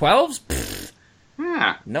that's it. 12s? Pfft.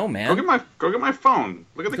 Yeah. No, man. Go get my phone.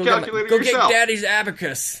 Look at the calculator go yourself. Get Daddy's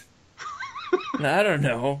abacus. I don't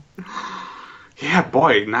know. Yeah,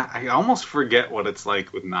 boy. I almost forget what it's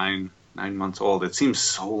like with 9 months old. It seems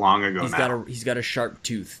so long ago now. He's got a sharp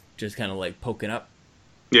tooth. Just kind of like poking up.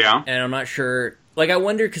 Yeah. And I'm not sure. Like, I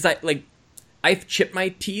wonder, because I've chipped my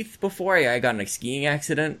teeth before. I got in a skiing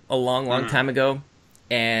accident a long time ago.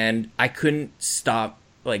 And I couldn't stop,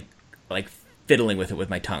 like fiddling with it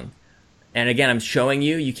with my tongue. And again, I'm showing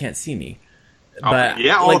you. You can't see me. But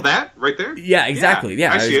yeah, all of that right there? Yeah, exactly.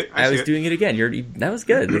 Yeah, I see it. I was doing it again. That was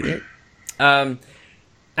good.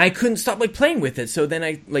 I couldn't stop like playing with it, so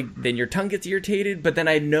then then your tongue gets irritated, but then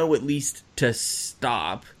I know at least to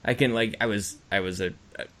stop. I can I was a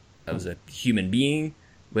human being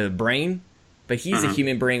with a brain, but he's a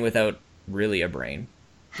human brain without really a brain.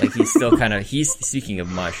 Like he's still he's speaking of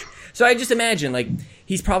mush. So I just imagine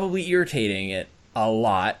he's probably irritating it a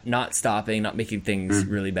lot, not stopping, not making things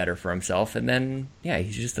really better for himself, and then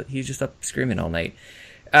he's just up screaming all night.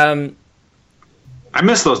 I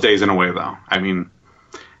miss those days in a way, though. I mean.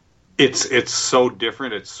 It's so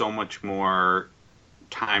different. It's so much more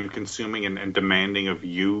time consuming and demanding of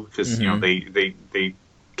you because they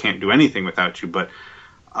can't do anything without you. But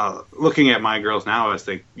looking at my girls now as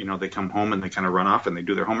they come home and they kind of run off and they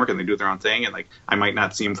do their homework and they do their own thing and I might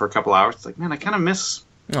not see them for a couple hours. It's like, man, I kind of miss.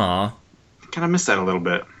 Aw. I kind of miss that a little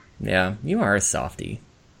bit. Yeah, you are a softie.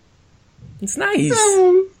 It's nice.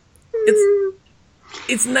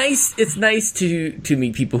 It's nice. It's nice to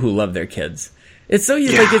meet people who love their kids. It's so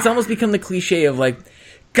easy, it's almost become the cliche of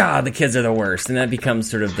God, the kids are the worst, and that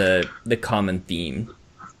becomes sort of the common theme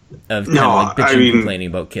of bitching and complaining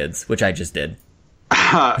about kids, which I just did.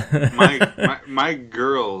 My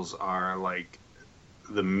girls are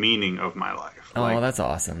the meaning of my life. Oh, that's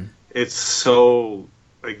awesome. It's so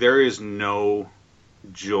there is no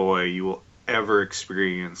joy you will ever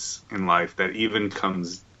experience in life that even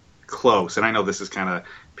comes close. And I know this is kind of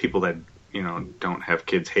people that, don't have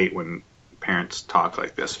kids hate when parents talk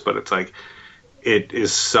like this, but it's like, it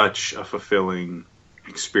is such a fulfilling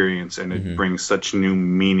experience, and it brings such new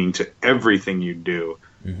meaning to everything you do.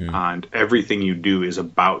 And everything you do is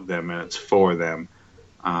about them and it's for them.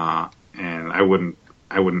 And I wouldn't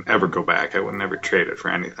ever go back. I would never trade it for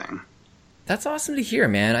anything. That's awesome to hear,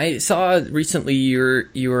 man. I saw recently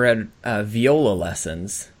you were at viola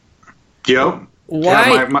lessons. Yep.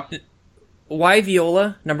 Why? Yeah, why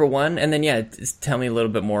viola, number one? And then, just tell me a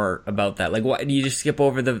little bit more about that. Like, why do you just skip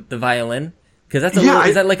over the violin? Because that's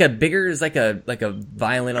is that like a bigger, is like a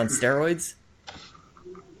violin on steroids?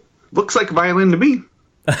 Looks like a violin to me.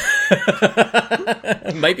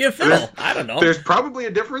 Might be a fiddle. I don't know. There's probably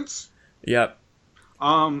a difference. Yep.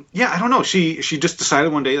 I don't know. She just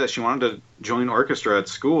decided one day that she wanted to join orchestra at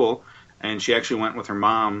school, and she actually went with her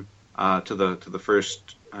mom to the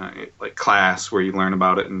first class where you learn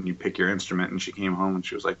about it and you pick your instrument. And she came home and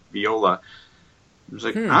she was like, viola. I was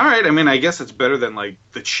like, all right. I mean, I guess it's better than like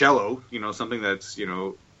the cello, something that's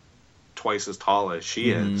twice as tall as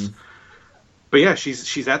she is. But yeah,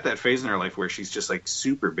 she's at that phase in her life where she's just like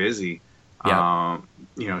super busy. Yeah.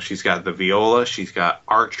 She's got the viola. She's got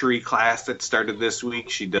archery class that started this week.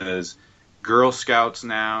 She does Girl Scouts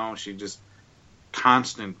now. She just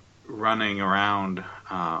constant running around.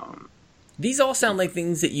 These all sound like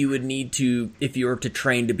things that you would need to, if you were to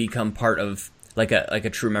train to become part of like a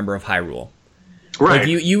true member of Hyrule. Right.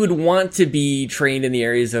 Like you would want to be trained in the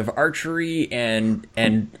areas of archery and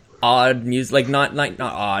odd music, like not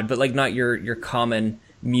odd, but like not your common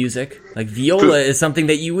music. Like viola is something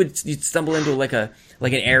that you'd stumble into like an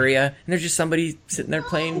area, and there's just somebody sitting there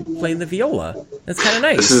playing the viola. That's kind of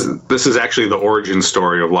nice. This is actually the origin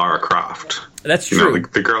story of Lara Croft. That's true.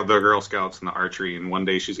 The Girl Scouts and the archery, and one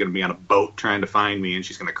day she's going to be on a boat trying to find me, and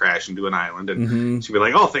she's going to crash into an island, and she'll be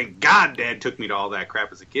like, "Oh, thank God, Dad took me to all that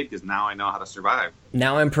crap as a kid, because now I know how to survive.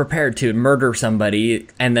 Now I'm prepared to murder somebody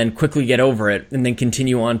and then quickly get over it, and then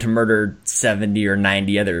continue on to murder 70 or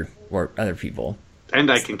 90 other people."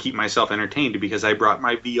 And I can keep myself entertained because I brought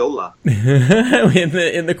my viola. in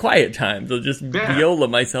the quiet times, I'll just viola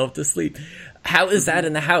myself to sleep. How is that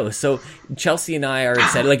in the house? So Chelsea and I are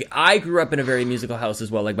excited. Like, I grew up in a very musical house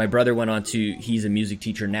as well. Like, my brother went on to, he's a music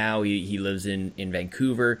teacher now. He lives in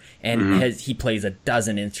Vancouver, and he plays a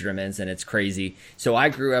dozen instruments, and it's crazy. So I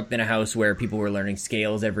grew up in a house where people were learning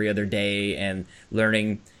scales every other day and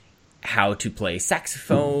learning how to play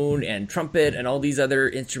saxophone and trumpet and all these other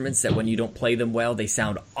instruments that when you don't play them well, they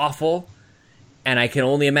sound awful. And I can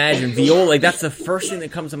only imagine viola. Like, that's the first thing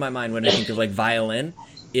that comes to my mind when I think of like violin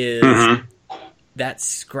is that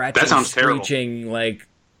scratching, screeching, terrible. Like,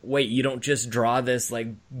 wait, you don't just draw this like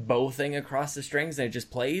bow thing across the strings and it just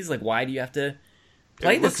plays? Like, why do you have to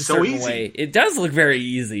play this a certain way? It does look very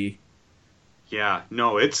easy. Yeah,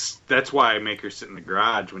 no, that's why I make her sit in the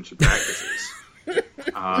garage when she practices.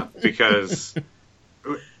 Because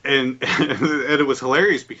and it was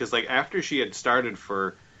hilarious because like after she had started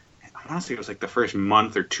for, I want to say it was like the first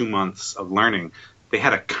month or 2 months of learning, they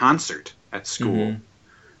had a concert at school.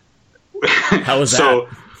 How was that?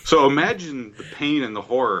 So imagine the pain and the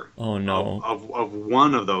horror of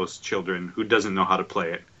one of those children who doesn't know how to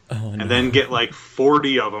play it, and then get like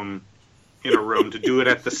 40 of them in a room to do it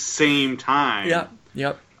at the same time.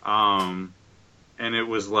 Yep. And it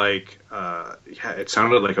was like, it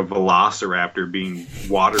sounded like a velociraptor being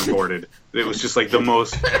waterboarded. It was just like the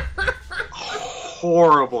most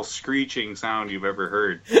horrible screeching sound you've ever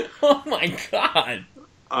heard. Oh my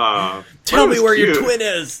God. Tell me where your twin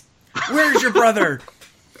is. Where's your brother?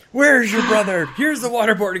 Where's your brother? Here's the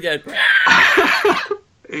waterboard again.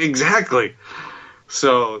 Exactly.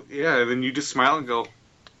 So, yeah, then you just smile and go,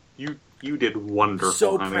 you did wonderful,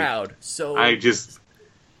 So honey. proud. I just...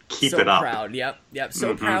 Keep it up. Proud, yep.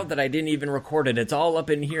 So proud that I didn't even record it. It's all up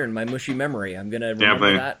in here in my mushy memory. I'm gonna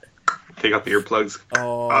remember that. Take out the earplugs.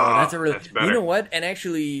 Oh, that's better. You know what? And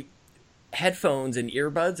actually, headphones and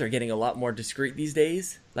earbuds are getting a lot more discreet these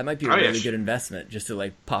days. That might be a really good investment, just to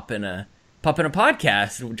like pop in a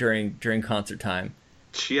podcast during concert time.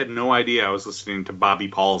 She had no idea I was listening to Bobby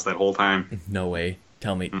Pauls that whole time. No way.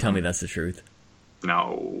 Tell me that's the truth.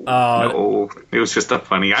 No, it was just a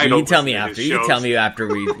funny. You can tell me after. You can tell me after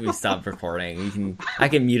we stop recording. I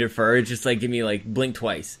can mute it for her. Just like give me like blink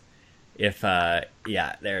twice. If there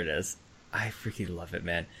it is. I freaking love it,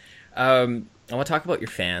 man. I want to talk about your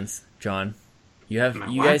fans, John. You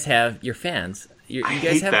guys have your fans. You guys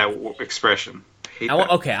hate have that expression. I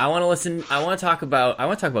want to listen. I want to talk about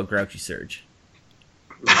Grouchy Surge.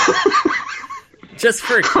 Just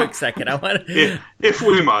for a quick second, I want to. If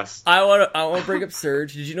we must, I want to bring up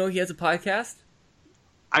Surge. Did you know he has a podcast?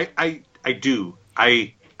 I do.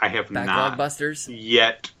 I have Backlog not Busters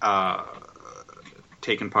yet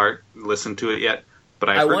taken part, listened to it yet, but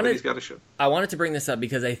I've heard that he's got a show. I wanted to bring this up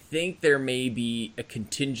because I think there may be a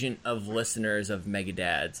contingent of listeners of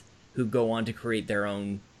Megadads who go on to create their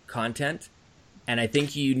own content, and I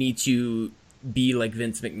think you need to be like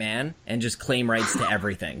Vince McMahon and just claim rights to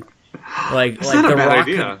everything. Like The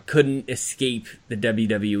Rock couldn't escape the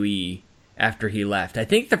WWE after he left. I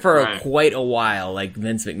think that for quite a while, like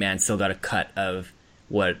Vince McMahon still got a cut of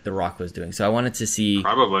what The Rock was doing. So I wanted to see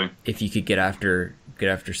if you could get after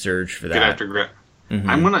Surge for that. Get after Grit.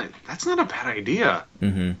 Mm-hmm. That's not a bad idea.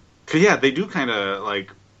 Mm-hmm. 'Cause yeah, they do kind of like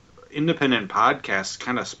independent podcasts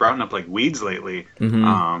kind of sprouting up like weeds lately.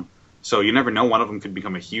 Mm-hmm. So you never know, one of them could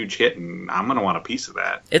become a huge hit, and I'm going to want a piece of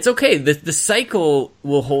that. It's okay. The cycle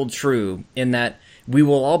will hold true in that we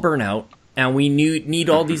will all burn out, and we need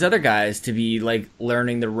all these other guys to be like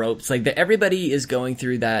learning the ropes. Like everybody is going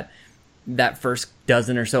through that first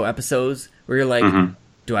dozen or so episodes where you're like,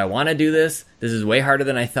 do I want to do this? This is way harder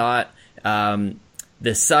than I thought.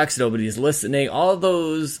 This sucks. Nobody's listening. All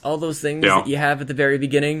those things that you have at the very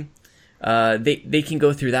beginning, they can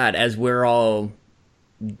go through that as we're all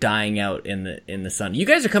dying out in the sun. You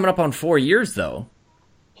guys are coming up on 4 years though.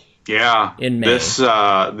 Yeah. In May.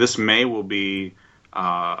 This May will be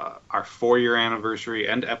our 4-year anniversary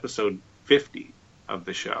and episode 50 of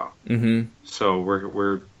the show. Mm-hmm. So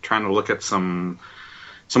we're trying to look at some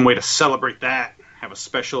way to celebrate that. Have a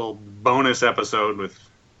special bonus episode with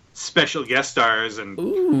special guest stars and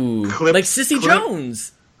clips, like Sissy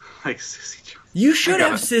Jones. Like Sissy Jones. You should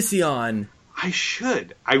have Sissy on. I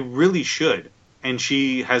should. I really should. And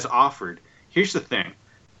she has offered. Here's the thing.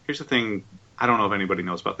 I don't know if anybody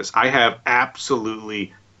knows about this. I have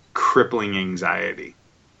absolutely crippling anxiety.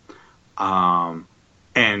 And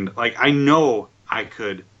like I know I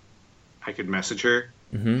could message her,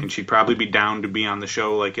 and she'd probably be down to be on the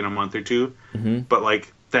show like in a month or two. Mm-hmm. But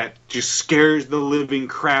like that just scares the living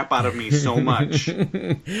crap out of me so much.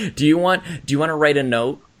 Do you want to write a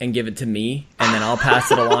note and give it to me, and then I'll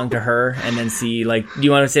pass it along to her, and then see, like, do you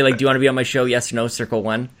want to say, like, do you want to be on my show? Yes or no, circle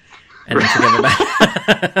 1, and then she'll give it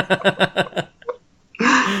back.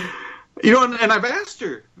 And I've asked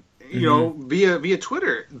her, via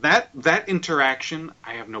Twitter, that interaction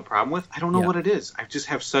I have no problem with. I don't know what it is. I just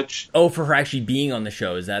have such... Oh, for her actually being on the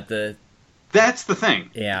show, is that the... That's the thing.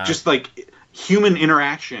 Yeah. Just, like, human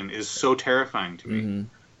interaction is so terrifying to me. Mm-hmm.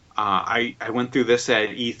 I went through this at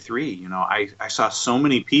E3. I saw so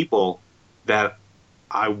many people that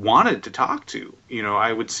I wanted to talk to.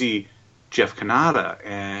 I would see Jeff Kanata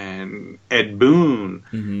and Ed Boon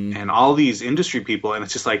and all these industry people, and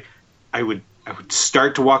it's just like I would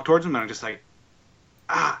start to walk towards them, and I'm just like,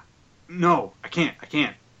 no, I can't.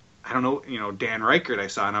 I don't know. Dan Reichert I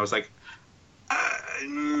saw, and I was like,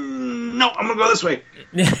 no, I'm gonna go this way.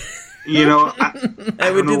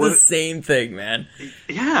 I would do the same thing, man.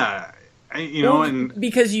 Yeah, and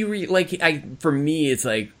because for me, it's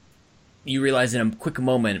like you realize in a quick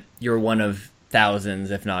moment you're one of thousands,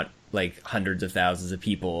 if not like hundreds of thousands of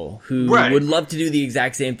people who would love to do the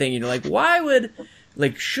exact same thing. You're like, why would,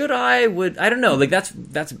 like, should I? Would I don't know. Like that's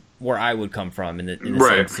where I would come from in the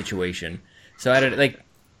same situation. So I don't like.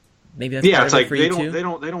 Maybe that's it's like they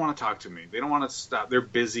don't want to talk to me. They don't want to stop. They're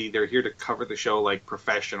busy. They're here to cover the show like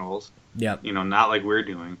professionals. Yeah. Not like we're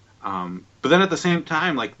doing. But then at the same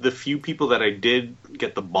time, like the few people that I did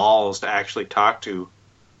get the balls to actually talk to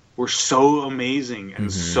were so amazing and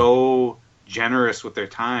so generous with their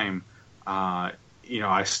time. I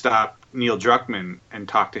stopped Neil Druckmann and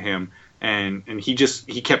talked to him, and he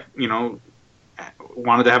kept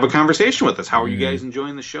wanted to have a conversation with us. How are you guys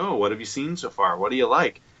enjoying the show? What have you seen so far? What do you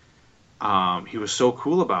like? He was so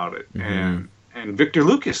cool about it. And Victor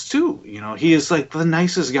Lucas too, he is like the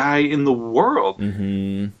nicest guy in the world.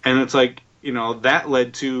 And it's like, that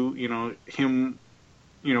led to, him,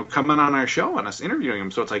 coming on our show and us interviewing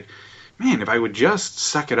him. So it's like, man, if I would just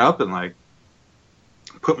suck it up and like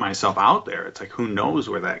put myself out there, it's like, who knows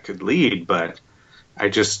where that could lead. But I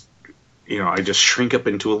just shrink up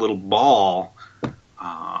into a little ball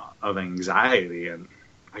of anxiety, and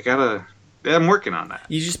I'm working on that.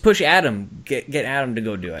 You just push Adam, get Adam to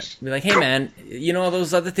go do it. Be like, hey man, all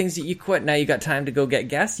those other things that you quit. Now you got time to go get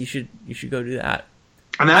guests. You should go do that.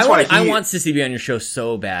 And that's I want Sissy to be on your show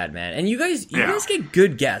so bad, man. And you guys get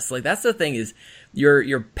good guests. Like that's the thing is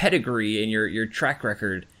your pedigree and your track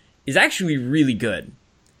record is actually really good.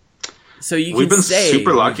 So we've been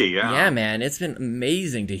super lucky. Yeah, man, it's been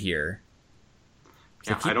amazing to hear.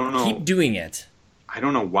 So I don't know. Keep doing it. I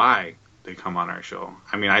don't know why. they come on our show.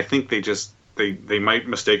 I mean, I think they might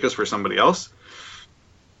mistake us for somebody else.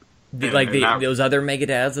 Those other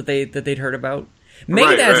Megadads that they'd heard about.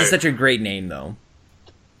 Megadads is such a great name, though.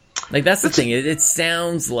 Like, that's the thing. It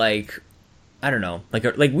sounds like, I don't know, like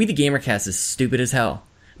We the Gamercast is stupid as hell.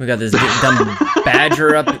 We got this dumb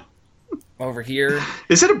badger up over here.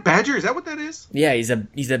 Is it a badger? Is that what that is? Yeah, he's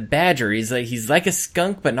a badger. He's like a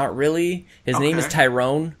skunk, but not really. His name is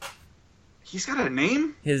Tyrone. He's got a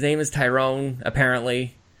name? His name is Tyrone,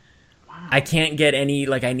 apparently. Wow. I can't get any,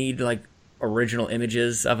 like, I need, like, original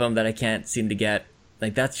images of him that I can't seem to get.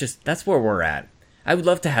 Like, that's where we're at. I would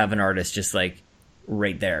love to have an artist just, like,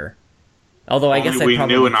 right there. Although I guess I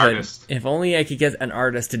probably could. Artist. If only I could get an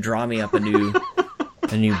artist to draw me up a new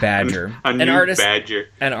badger. An artist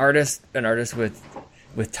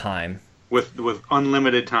with time. With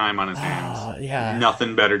unlimited time on his hands. Yeah.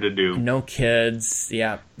 Nothing better to do. No kids.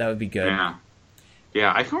 Yeah, that would be good. Yeah.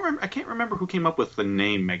 Yeah, I can't remember who came up with the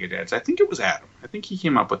name Megadads. I think it was Adam. I think he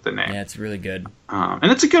came up with the name. Yeah, it's really good.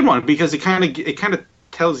 And it's a good one because it kind of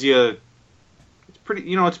tells you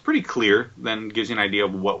it's pretty clear, then gives you an idea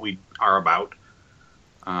of what we are about.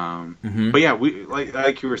 But yeah, we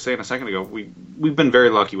like you were saying a second ago, we've been very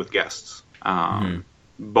lucky with guests.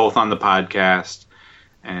 Both on the podcast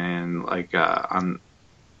and on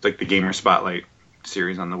like the Gamer Spotlight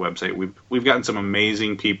series on the website. We've gotten some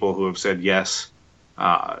amazing people who have said yes.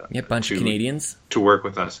 A bunch of Canadians to work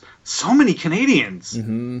with us. So many Canadians.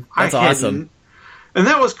 That's awesome. And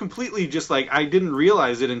that was completely just like, I didn't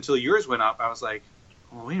realize it until yours went up. I was like,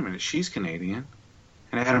 oh, wait a minute, she's Canadian.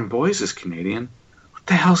 And Adam Boyes is Canadian. What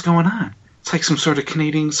the hell's going on? It's like some sort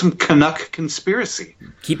of some Canuck conspiracy.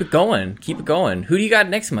 Keep it going. Who do you got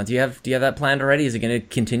next month? Do you have that planned already? Is it going to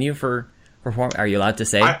continue for perform? Are you allowed to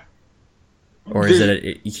say? Or is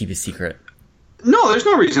it you keep it secret? No, there's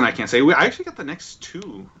no reason I can't say. I actually got the next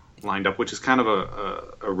 2 lined up, which is kind of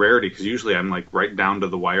a rarity because usually I'm like right down to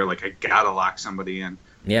the wire. Like, I gotta lock somebody in.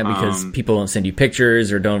 Yeah, because people don't send you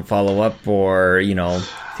pictures or don't follow up, or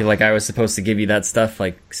feel like I was supposed to give you that stuff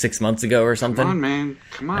like 6 months ago or something. Come on, man.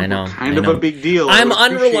 Come on. I know. Kind of a big deal. I'm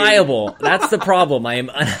unreliable. That's the problem. I am.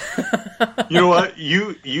 You know what?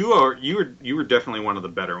 You were definitely one of the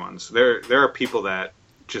better ones. There are people that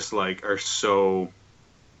just like are so,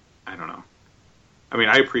 I don't know. I mean,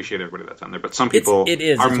 I appreciate everybody that's on there, but some people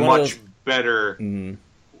are much better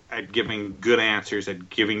at giving good answers, at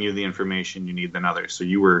giving you the information you need than others. So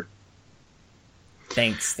you were...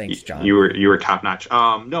 Thanks, John. You were top notch.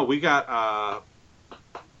 No, we got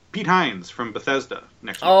Pete Hines from Bethesda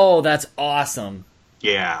next week. Oh, that's awesome.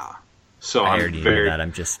 Yeah. So I already knew that.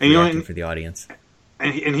 I'm just reacting for the audience.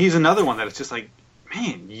 And he's another one that it's just like,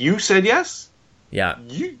 man, you said yes? Yeah.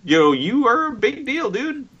 You are a big deal,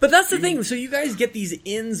 dude. But that's the thing. So you guys get these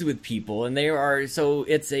ins with people, and so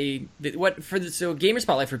Gamer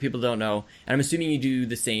Spotlight, for people who don't know, and I'm assuming you do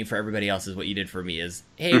the same for everybody else, is what you did for me, is,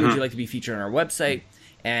 hey, would you like to be featured on our website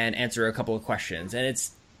and answer a couple of questions? And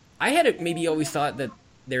I had maybe always thought that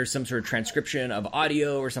there's some sort of transcription of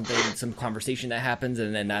audio or something, some conversation that happens,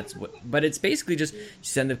 and then but it's basically just you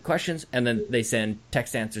send the questions, and then they send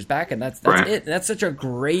text answers back, and that's right. It. And that's such a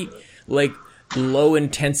great, low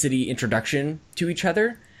intensity introduction to each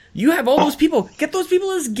other. You have all those people. Get those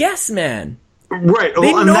people as guests, man. Right.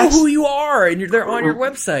 They know who you are, and they're on your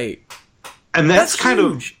website. And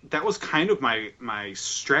that was kind of my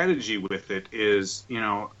strategy with it is,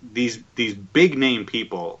 these big name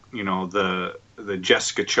people, the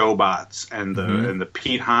Jessica Chobots and the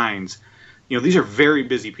Pete Hines, these are very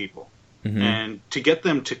busy people. And to get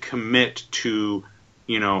them to commit to,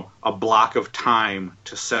 a block of time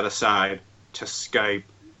to set aside to Skype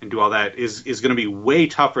and do all that is going to be way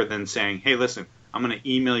tougher than saying, hey, listen, I'm going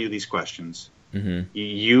to email you these questions.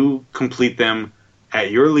 You complete them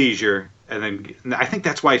at your leisure. And then I think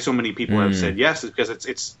that's why so many people have said yes, is because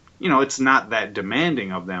it's not that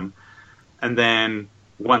demanding of them. And then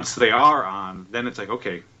once they are on, then it's like,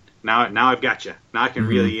 okay, now I've got you. Now I can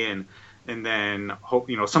reel you in. And then hope,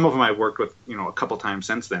 some of them I've worked with, a couple times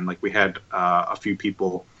since then. Like we had a few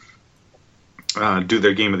people do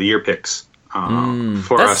their Game of the Year picks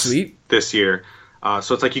for us this year.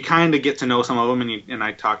 So it's like you kind of get to know some of them, and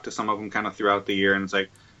I talked to some of them kind of throughout the year, and it's like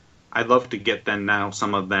I'd love to get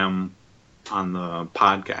some of them on the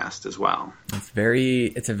podcast as well.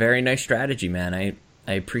 It's a very nice strategy, man.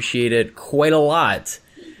 I appreciate it quite a lot.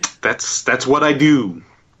 That's what I do.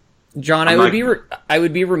 John, I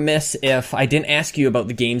would be remiss if I didn't ask you about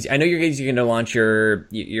the games. I know you guys are going to launch your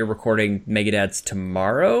recording Megadads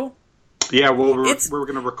tomorrow. Yeah, well, we're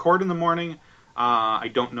going to record in the morning. I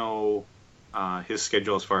don't know his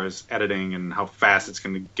schedule as far as editing and how fast it's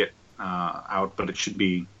going to get out, but it should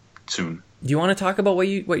be soon. Do you want to talk about what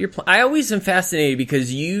you're playing? I always am fascinated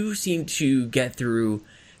because you seem to get through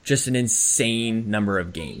just an insane number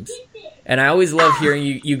of games. And I always love hearing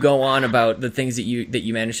you go on about the things that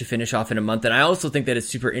you manage to finish off in a month. And I also think that it's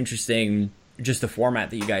super interesting, just the format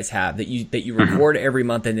that you guys have, that you record every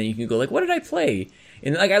month, and then you can go like, what did I play?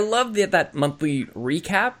 And like, I love that monthly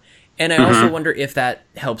recap. And I also wonder if that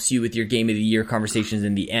helps you with your game of the year conversations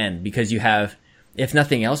in the end, because you have, if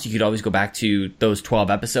nothing else, you could always go back to those 12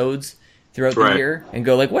 episodes throughout the year and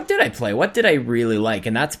go like, what did I play? What did I really like?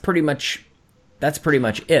 And that's pretty much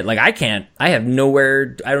it. Like, I don't even know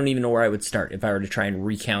where I would start if I were to try and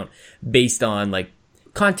recount based on like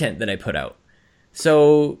content that I put out.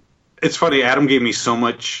 So it's funny. Adam gave me so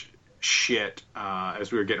much shit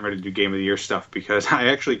as we were getting ready to do Game of the Year stuff, because I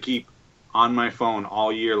actually keep on my phone all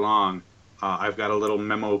year long. I've got a little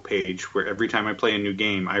memo page where every time I play a new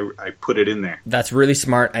game, I put it in there. That's really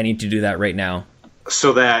smart. I need to do that right now.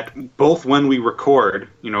 So that both when we record,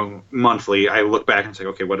 monthly, I look back and say,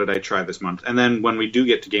 okay, what did I try this month? And then when we do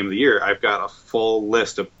get to Game of the Year, I've got a full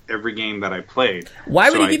list of every game that I played. Why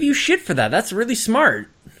would he give you shit for that? That's really smart.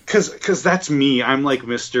 Because that's me. I'm like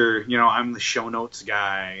Mr. I'm the show notes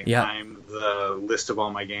guy. Yeah. I'm the list of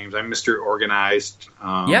all my games. I'm Mr. Organized.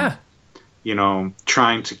 Yeah.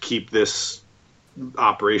 Trying to keep this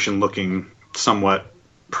operation looking somewhat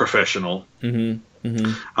professional. Mm-hmm.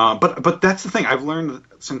 Mm-hmm. But that's the thing I've learned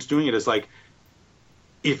since doing it is like,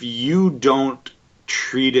 if you don't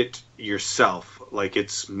treat it yourself like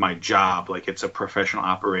it's my job, like it's a professional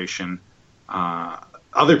operation,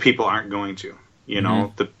 other people aren't going to.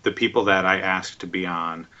 The people that I ask to be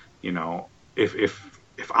on,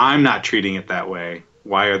 if I'm not treating it that way,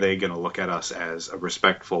 why are they going to look at us as a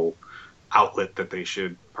respectful outlet that they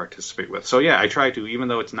should participate with? So yeah, I try to, even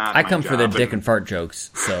though it's not. I come for the dick and fart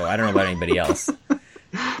jokes, so I don't know about anybody else.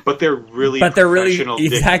 But they're really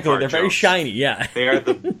exactly. They're very shiny. Yeah, they are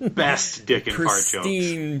the best dick and fart jokes.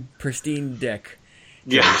 Pristine dick.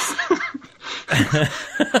 Yes.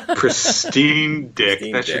 Pristine dick.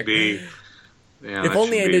 That should be. Yeah, if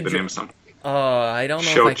only I did. I don't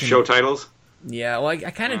know. If I can... Show titles. Yeah, well, I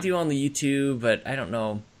kind of do on the YouTube, but I don't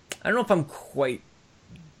know. I don't know if I'm quite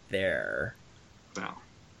there. No.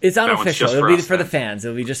 It's unofficial. It'll be for the fans.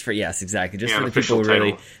 It'll be just for just for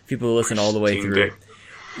the people who listen all the way through. Dick.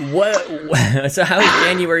 What? So how's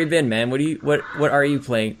January been, man? What are you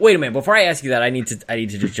playing? Wait a minute. Before I ask you that, I need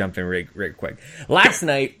to just jump in real quick. Last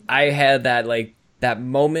night I had that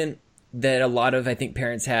moment that a lot of I think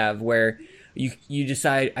parents have where you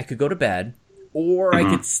decide I could go to bed or I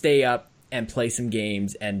could stay up and play some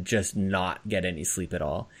games and just not get any sleep at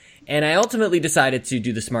all. And I ultimately decided to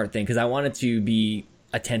do the smart thing because I wanted to be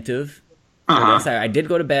attentive. I did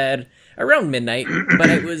go to bed around midnight, but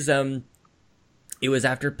it was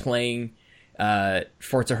after playing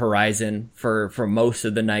Forza Horizon for most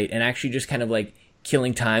of the night and actually just kind of like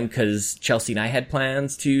killing time because Chelsea and I had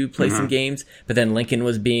plans to play some games, but then Lincoln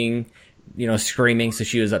was being, screaming, so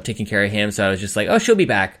she was up taking care of him. So I was just like, oh, she'll be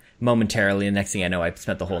back momentarily. And next thing I know, I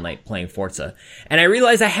spent the whole night playing Forza. And I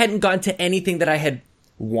realized I hadn't gotten to anything that I had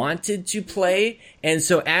wanted to play. And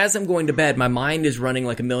so as I'm going to bed, my mind is running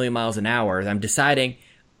like a million miles an hour. I'm deciding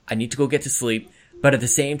I need to go get to sleep. But at the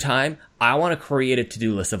same time, I want to create a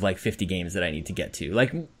to-do list of like 50 games that I need to get to.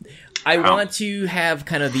 Like, I want to have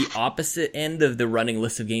kind of the opposite end of the running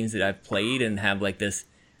list of games that I've played and have like this,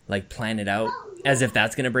 like plan it out as if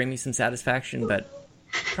that's going to bring me some satisfaction, but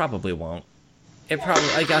probably won't. It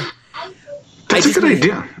probably, that's a good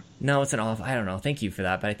idea. No, it's an off. I don't know. Thank you for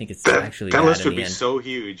that, but I think it's actually that list would be so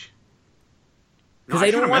huge. Because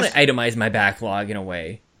I don't want to itemize my backlog in a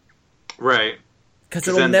way. Right. Because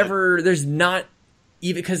it'll never, there's not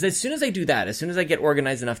even, because as soon as I do that, as soon as I get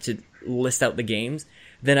organized enough to list out the games,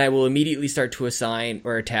 then I will immediately start to assign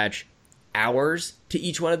or attach hours to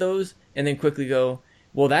each one of those and then quickly go,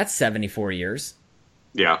 well, that's 74 years.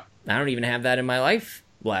 Yeah. I don't even have that in my life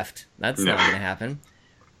left. That's not going to happen.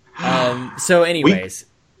 So anyways.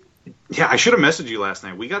 I should have messaged you last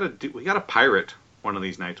night. We gotta pirate one of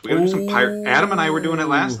these nights. We gotta do some pirate. Adam and I were doing it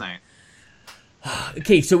last night.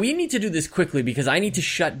 Okay, so we need to do this quickly because I need to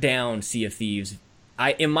shut down Sea of Thieves.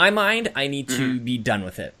 In my mind, I need to be done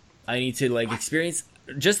with it. I need to experience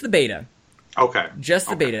just the beta. Okay. Just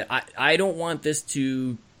the beta. I don't want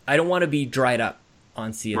I don't want to be dried up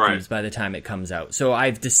on Sea of Thieves by the time it comes out. So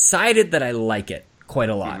I've decided that I like it quite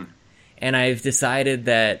a lot. And I've decided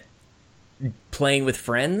that playing with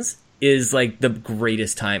friends is like the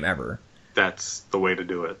greatest time ever. That's the way to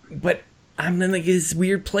do it. But I'm in like this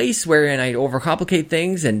weird place wherein I overcomplicate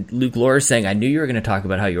things, and Luke Lore is saying, I knew you were going to talk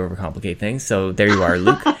about how you overcomplicate things, so there you are,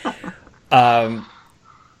 Luke. I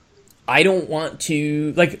don't want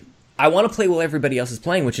to, I want to play while everybody else is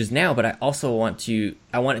playing, which is now, but I also want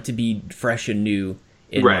it to be fresh and new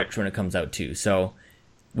in March when it comes out too. So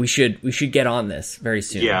we should get on this very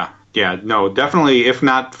soon. Yeah, no, definitely. If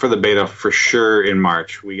not for the beta, for sure in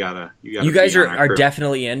March. You guys are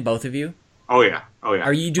definitely in, both of you. Oh yeah.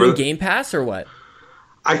 Are you doing Game Pass or what?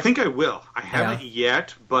 I think I will. I haven't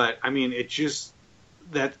yet, but I mean, it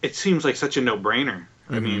seems like such a no-brainer.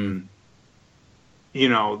 Mm-hmm. I mean,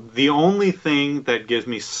 the only thing that gives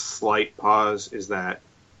me slight pause is that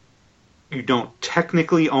you don't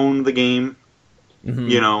technically own the game. Mm-hmm.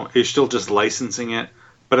 You're still just licensing it,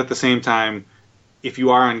 but at the same time, if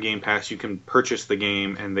you are on Game Pass, you can purchase the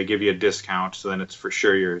game and they give you a discount, so then it's for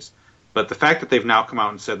sure yours. But the fact that they've now come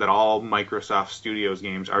out and said that all Microsoft Studios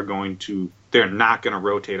games they're not going to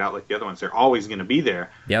rotate out like the other ones. They're always going to be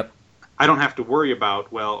there. Yep. I don't have to worry about,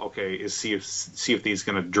 is Sea of Thieves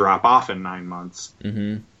going to drop off in 9 months?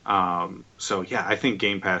 Mm-hmm. So yeah, I think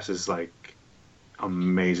Game Pass is like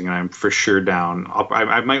amazing, and I'm for sure down.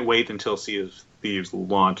 I might wait until Sea of Thieves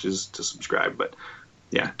launches to subscribe, but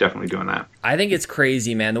yeah, definitely doing that. I think it's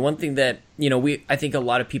crazy, man. The one thing that, I think a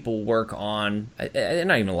lot of people work on, not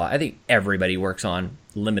even a lot, I think everybody works on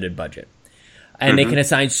limited budget. And they can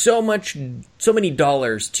assign so many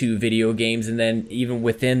dollars to video games, and then even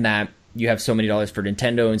within that, you have so many dollars for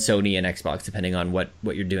Nintendo and Sony and Xbox, depending on what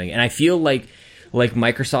you're doing. And I feel like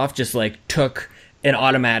Microsoft just took an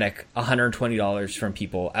automatic $120 from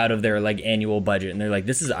people out of their annual budget, and they're like,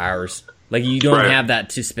 this is ours. You don't have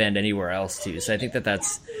that to spend anywhere else too. So I think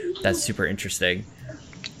that's super interesting.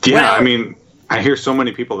 Yeah, I mean, I hear so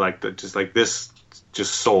many people this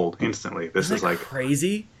just sold instantly. This is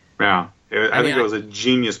crazy. Yeah, I think it was a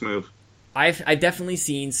genius move. I've definitely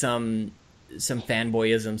seen some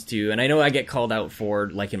fanboyisms too, and I know I get called out for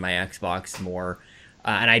in my Xbox more,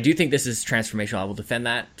 and I do think this is transformational. I will defend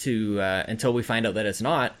that until we find out that it's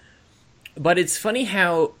not. But it's funny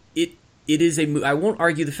how it is a move. I won't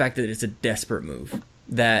argue the fact that it's a desperate move.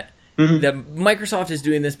 That Microsoft is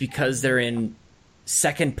doing this because they're in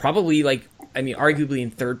second, probably arguably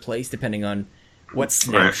in third place, depending on what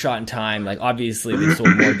snapshot in time. Obviously they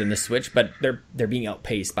sold more than the Switch, but they're being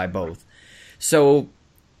outpaced by both. So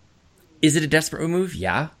is it a desperate move?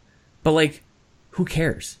 Yeah, but who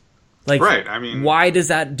cares? Right. I mean, why does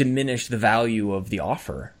that diminish the value of the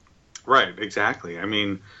offer? Right. Exactly. I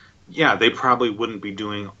mean, yeah, they probably wouldn't be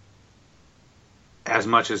doing as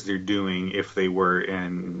much as they're doing if they were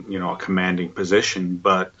in, a commanding position.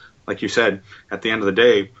 But like you said, at the end of the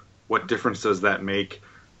day, what difference does that make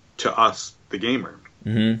to us, the gamer?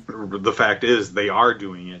 Mm-hmm. The fact is they are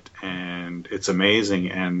doing it, and it's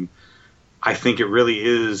amazing. And I think it really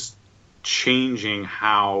is changing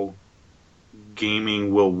how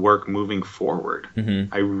gaming will work moving forward.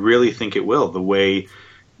 Mm-hmm. I really think it will. The way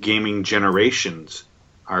gaming generations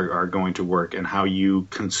are going to work and how you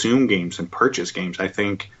consume games and purchase games, I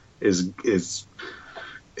think is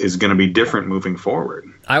going to be different moving forward.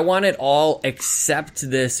 I want it all except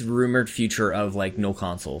this rumored future of no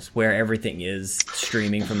consoles where everything is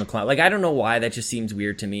streaming from the cloud. I don't know why, that just seems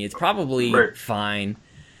weird to me. It's probably fine,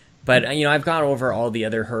 but I've gone over all the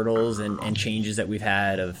other hurdles and changes that we've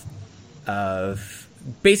had of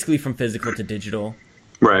basically from physical to digital,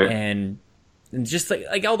 right? And just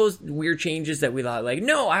all those weird changes that we thought,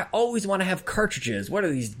 no, I always want to have cartridges. What are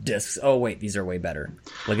these discs? Oh, wait, these are way better.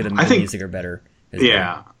 Look at them, the music are better.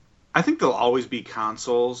 Yeah. I think there'll always be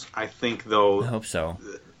consoles. I think, though, I hope so.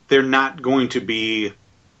 They're not going to be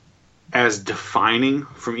as defining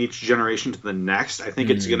from each generation to the next. I think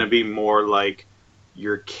it's going to be more like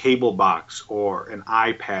your cable box or an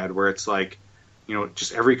iPad, where it's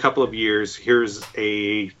just every couple of years, here's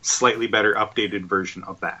a slightly better updated version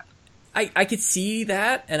of that. I could see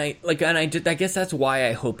that, and I guess that's why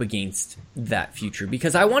I hope against that future,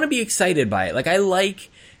 because I want to be excited by it. I like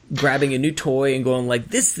grabbing a new toy and going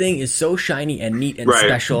this thing is so shiny and neat and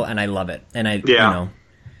special, and I love it. And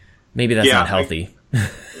maybe that's not healthy.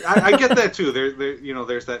 I get that too.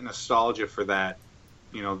 There's that nostalgia for that,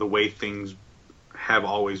 the way things have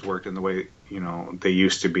always worked and the way they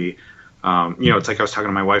used to be. It's I was talking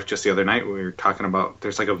to my wife just the other night. We were talking about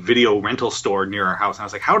there's a video rental store near our house, and I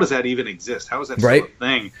was like, "How does that even exist? How is that still a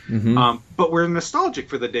thing?" Mm-hmm. But we're nostalgic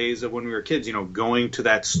for the days of when we were kids. Going to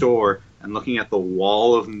that store and looking at the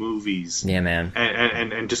wall of movies. Yeah, man.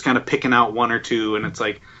 And just kind of picking out one or two, and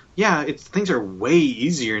it's things are way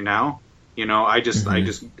easier now. I just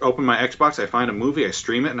open my Xbox, I find a movie, I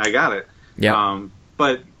stream it, and I got it. Yeah.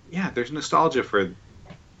 But yeah, there's nostalgia for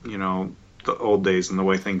the old days and the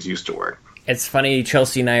way things used to work. It's funny,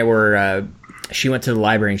 Chelsea and I were she went to the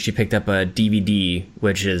library and she picked up a DVD,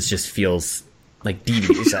 which just feels like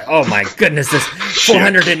DVDs. Like, oh my goodness, this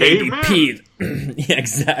 480p. Yeah,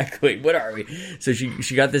 exactly. What are we? So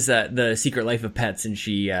she got this The Secret Life of Pets, and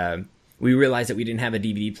we realized that we didn't have a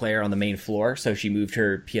DVD player on the main floor, so she moved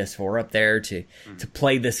her PS4 up there to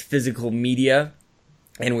play this physical media.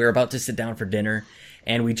 And we were about to sit down for dinner,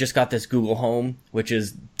 and we just got this Google Home, which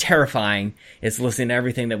is terrifying. It's listening to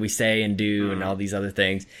everything that we say and do and all these other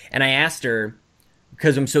things. And I asked her,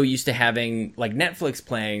 because I'm so used to having like Netflix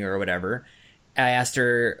playing or whatever, I asked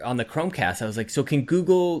her on the Chromecast, I was like, so can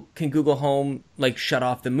Google Home like shut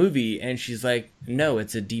off the movie? And she's like, no,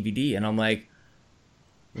 it's a DVD. And I'm like,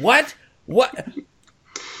 what?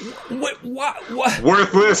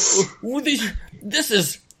 Worthless. This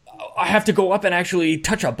is, I have to go up and actually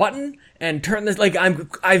touch a button and turn this, like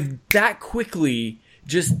I've that quickly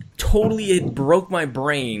just totally, it broke my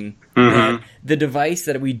brain that the device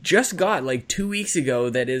that we just got like 2 weeks ago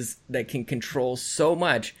that can control so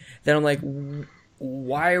much that I'm like,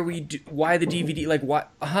 why the DVD? Like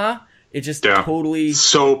what? It just totally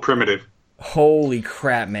so primitive. Holy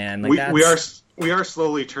crap, man! Like we are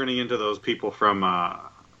slowly turning into those people from.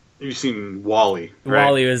 You've seen WALL-E, right?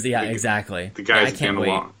 WALL-E was exactly the guys. I can't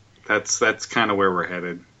wait. That's kind of where we're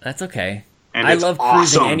headed. That's okay. And I love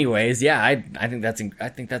cruising awesome. anyways. Yeah, I think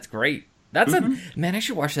that's great. That's man. I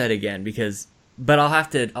should watch that again but I'll have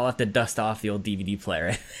to dust off the old DVD player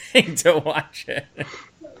I think to watch it.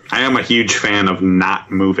 I am a huge fan of not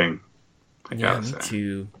moving. Me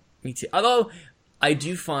too. Although I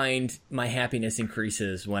do find my happiness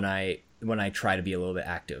increases when I try to be a little bit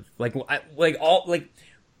active.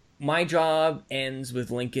 My job ends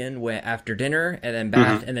with Lincoln after dinner, and then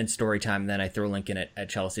bath, and then story time. And then I throw Lincoln at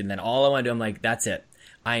Chelsea, and then all I want to do, I'm like, that's it.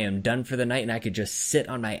 I am done for the night, and I could just sit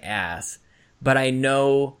on my ass. But I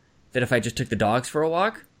know that if I just took the dogs for a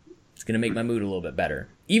walk, it's going to make my mood a little bit better.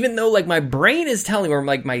 Even though, like, my brain is telling me, or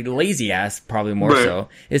like my lazy ass, probably more so,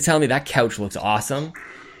 is telling me that couch looks awesome.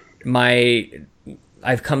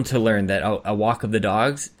 I've come to learn that a walk of the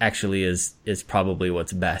dogs actually is probably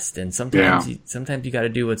what's best. And sometimes you got to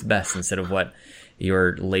do what's best instead of what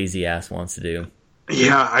your lazy ass wants to do.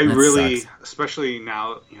 Yeah, I really, especially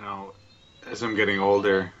now, as I'm getting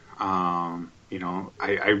older, I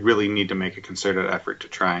really need to make a concerted effort to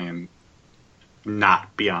try and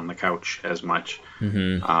not be on the couch as much,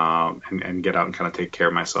 and get out and kind of take care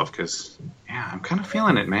of myself. Because I'm kind of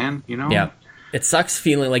feeling it, man. Yeah. It sucks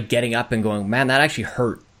feeling like getting up and going, man, that actually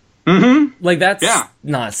hurt. Like that's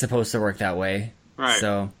not supposed to work that way. Right.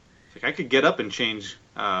 So I could get up and change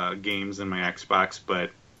games in my Xbox,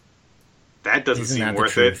 but that doesn't seem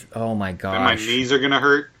worth it. Oh my gosh. And my knees are going to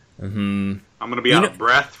hurt. I'm going to be out of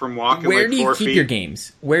breath from walking like 4 feet. Where do you keep your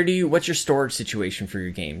games? What's your storage situation for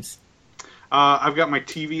your games? I've got my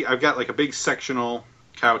TV. I've got like a big sectional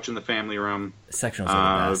couch in the family room. Sectionals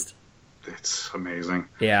are the best. It's amazing.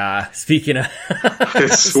 Yeah, speaking of...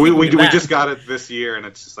 we just got it this year, and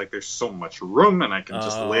it's just like there's so much room, and I can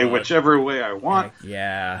just lay whichever way I want.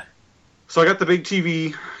 Yeah. So I got the big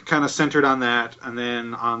TV kind of centered on that, and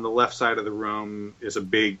then on the left side of the room is a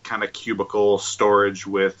big kind of cubicle storage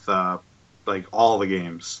with like all the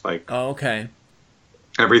games. Like okay.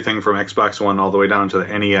 Everything from Xbox One all the way down to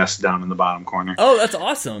the NES down in the bottom corner. Oh, that's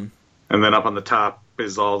awesome. And then up on the top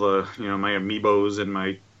is all the, my Amiibos and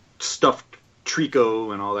my stuffed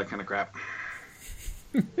Trico and all that kind of crap.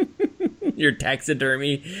 Your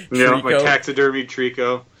taxidermy Trico. Yeah, my taxidermy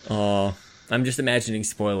Trico. Oh, I'm just imagining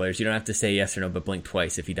spoilers. You don't have to say yes or no, but blink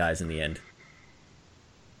twice if he dies in the end.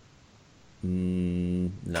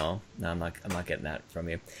 No, I'm not getting that from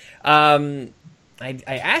you. I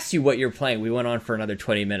asked you what you're playing. We went on for another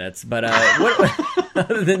 20 minutes, but what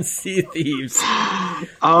other than Sea Thieves,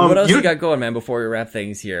 what else you got going, man? Before we wrap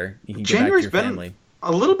things here, you can get back to your family.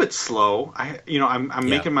 A little bit slow. I'm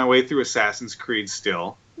making my way through Assassin's Creed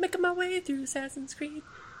still. Making my way through Assassin's Creed.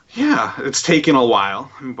 Yeah, it's taken a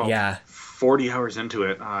while. I'm about 40 hours into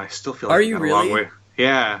it. I still feel like Are you really? A long way.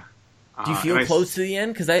 Yeah. Do you feel close to the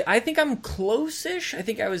end? Because I think I'm close-ish. I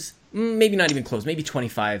think I was maybe not even close. Maybe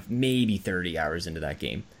 25, maybe 30 hours into that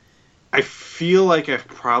game. I feel like I've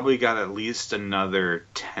probably got at least another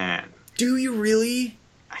 10. Do you really?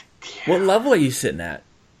 What level are you sitting at?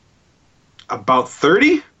 About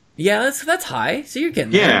 30? Yeah, that's high. So you're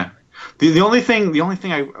getting there. The only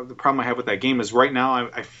problem I have with that game is right now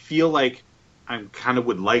I feel like I kind of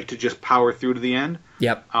would like to just power through to the end.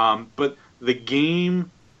 Yep. But the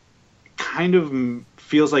game kind of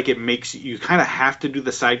feels like it makes you kind of have to do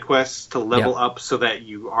the side quests to level up so that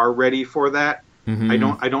you are ready for that. I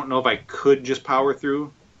don't know if I could just power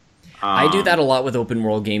through. I do that a lot with open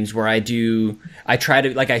world games where I try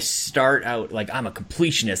to, like, I start out like I'm a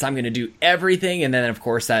completionist. I'm going to do everything. And then, of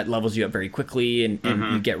course, that levels you up very quickly and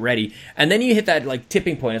you get ready. And then you hit that, like,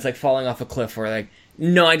 tipping point. It's like falling off a cliff where, like,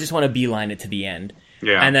 no, I just want to beeline it to the end.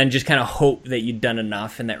 Yeah. And then just kind of hope that you've done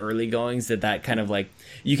enough in the early goings that kind of, like,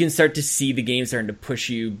 you can start to see the game starting to push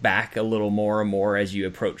you back a little more and more as you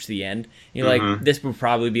approach the end. You're like, this would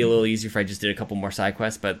probably be a little easier if I just did a couple more side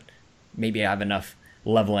quests, but maybe I have enough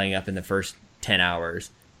leveling up in the first 10 hours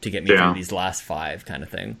to get me through these last 5 kind of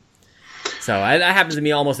thing. So that happens to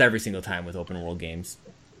me almost every single time with open world games.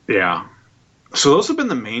 Yeah. So those have been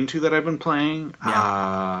the main 2 that I've been playing.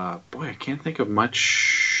 Yeah. Boy, I can't think of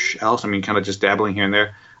much else. I mean, kind of just dabbling here and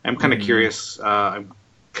there. I'm kind of curious. I'm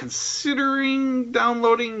considering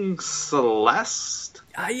downloading Celeste.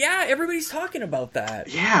 Yeah, everybody's talking about that.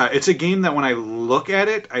 Yeah, it's a game that when I look at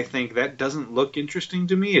it, I think that doesn't look interesting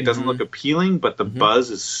to me. It doesn't look appealing, but the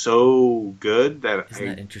buzz is so good that Isn't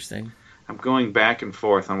that interesting? I'm going back and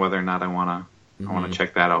forth on whether or not I want to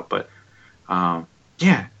check that out. But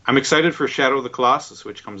yeah, I'm excited for Shadow of the Colossus,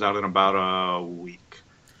 which comes out in about a week.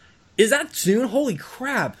 Is that soon? Holy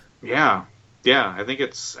crap! Yeah. I think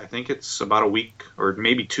it's about a week or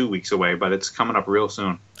maybe 2 weeks away, but it's coming up real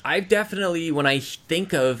soon. I definitely, when I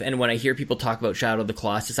think of and when I hear people talk about Shadow of the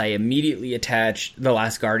Colossus, I immediately attach The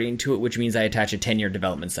Last Guardian to it, which means I attach a 10-year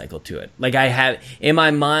development cycle to it. Like, I have in my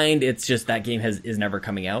mind, it's just that game is never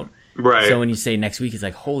coming out. Right. So when you say next week, it's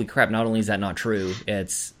like, holy crap! Not only is that not true,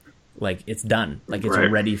 it's like it's done. Like, it's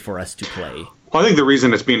ready for us to play. Well, I think the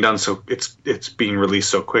reason it's being done it's being released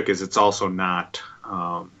so quick is it's also not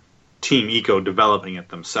Team Eco developing it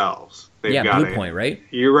themselves. They've got Bluepoint, right?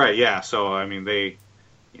 You're right. Yeah. So I mean,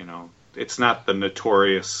 it's not the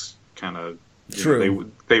notorious kind of. True.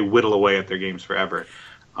 They whittle away at their games forever.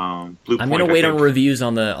 I'm gonna wait on reviews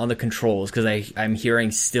on the controls because I'm hearing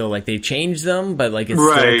still like they've changed them, but like it's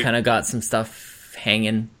still kind of got some stuff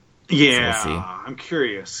hanging. Yeah, so we'll see. I'm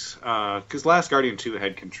curious because Last Guardian 2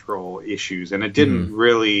 had control issues and it didn't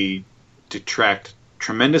really detract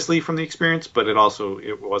tremendously from the experience, but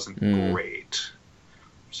it wasn't great.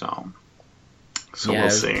 So we'll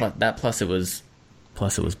see. Plus it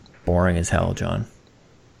was boring as hell, John.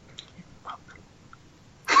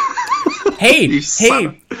 Hey!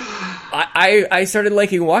 I started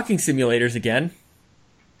liking walking simulators again.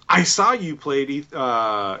 I saw you played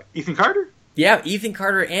Ethan Carter? Yeah, Ethan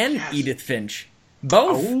Carter and Edith Finch.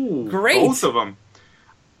 Both. Oh, great. Both of them.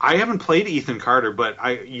 I haven't played Ethan Carter, but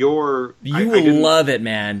you will love it,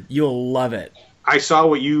 man. You'll love it. I saw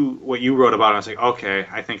what you wrote about it. I was like, okay,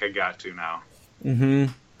 I think I got to now.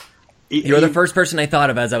 Mm-hmm. You're the first person I thought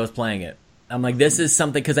of as I was playing it. I'm like, this is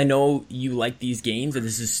something because I know you like these games, and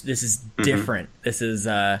this is different. This is,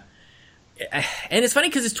 and it's funny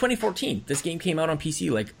because it's 2014. This game came out on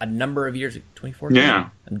PC like a number of years. 2014. Yeah,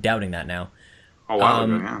 I'm doubting that now. Oh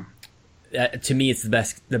wow, yeah. To me, it's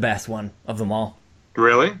the best one of them all.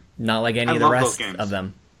 Really? Not like any of the rest of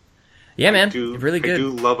them. Yeah, man, really good. I do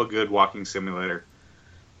love a good walking simulator.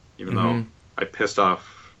 Even though I pissed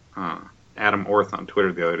off Adam Orth on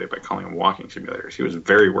Twitter the other day by calling them walking simulators. He was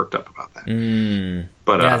very worked up about that.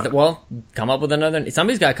 But well, come up with another.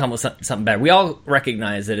 Somebody's got to come with something better. We all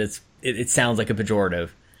recognize that it sounds like a pejorative.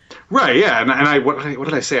 Right? Yeah. And I what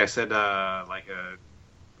did I say? I said I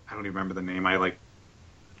don't even remember the name. I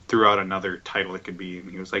threw out another title it could be,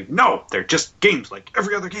 and he was like, "No, they're just games like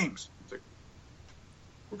every other games." I was like,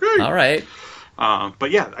 okay, all right.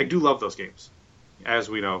 But yeah, I do love those games. As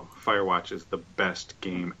we know, Firewatch is the best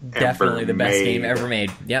game Definitely the best game ever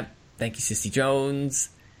made. Yep. Thank you, Sissy Jones.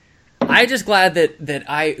 I'm just glad that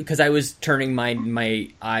because I was turning my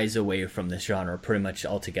eyes away from this genre pretty much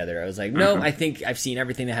altogether. I was like, no, I think I've seen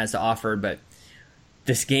everything it has to offer, but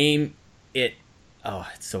this game, it's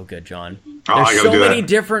so good, John. There's so many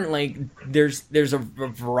different, there's a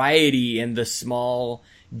variety in the small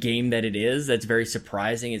game that it is that's very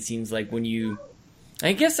surprising. It seems like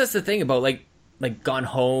I guess that's the thing about like Gone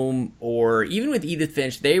Home or even with Edith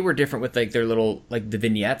Finch, they were different with their little the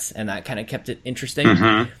vignettes, and that kind of kept it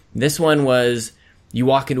interesting. This one was you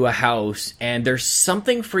walk into a house and there's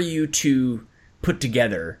something for you to put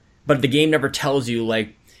together, but the game never tells you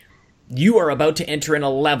you are about to enter in a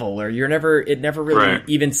level, or it never really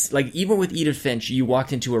even with Edith Finch, you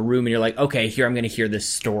walked into a room and you're like, okay, here I'm going to hear this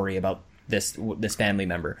story about this family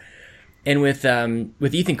member. And with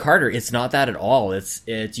Ethan Carter, it's not that at all. It's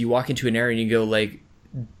you walk into an area and you go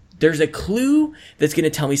there's a clue that's going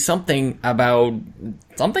to tell me something about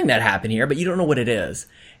something that happened here, but you don't know what it is.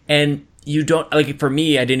 And you don't, for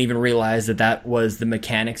me, I didn't even realize that was the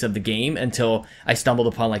mechanics of the game until I stumbled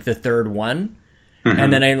upon the third one.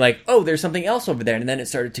 And then I'm like, oh, there's something else over there. And then it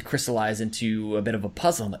started to crystallize into a bit of a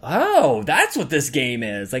puzzle. I'm like, oh, that's what this game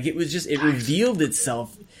is. Like, it was just, it revealed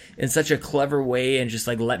itself in such a clever way and just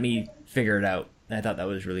like let me figure it out. And I thought that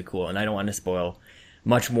was really cool. And I don't want to spoil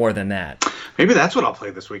much more than that. Maybe that's what I'll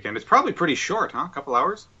play this weekend. It's probably pretty short, huh? A couple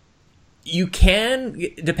hours? You can,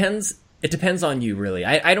 it depends on you, really.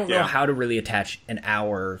 I don't know how to really attach an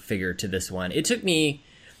hour figure to this one. It took me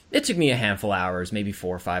a handful of hours, maybe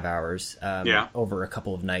 4 or 5 hours, over a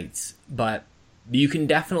couple of nights. But you can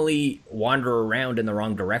definitely wander around in the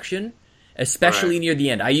wrong direction, especially near the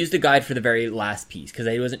end. I used a guide for the very last piece because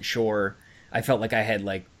I wasn't sure. I felt like I had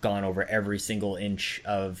like gone over every single inch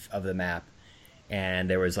of the map, and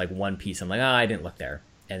there was like one piece. I'm like, I didn't look there,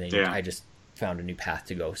 and then I just found a new path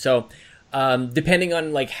to go. So, depending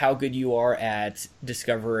on like how good you are at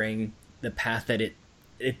discovering the path that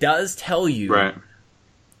it does tell you. Right.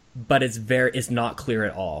 But it's not clear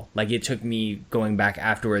at all. Like, it took me going back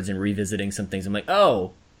afterwards and revisiting some things. I'm like,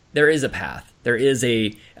 oh, there is a path. There is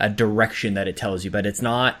a direction that it tells you, but it's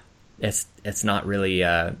not really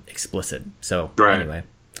explicit. So anyway,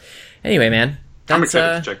 man, I'm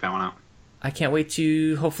excited to check that one out. I can't wait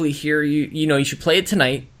to hopefully hear you. You should play it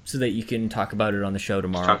tonight so that you can talk about it on the show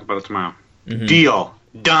tomorrow. Let's talk about it tomorrow. Mm-hmm. Deal.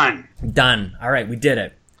 Done. All right, we did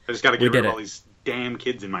it. I just got to get rid of all these damn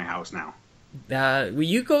kids in my house now. Will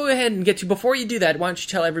you go ahead and before you do that, why don't you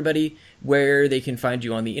tell everybody where they can find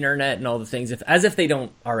you on the internet and all the things, as if they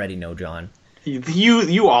don't already know, John.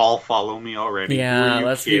 You all follow me already. Yeah,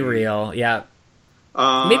 let's be real. Yeah.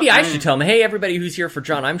 Maybe I should tell them, hey, everybody who's here for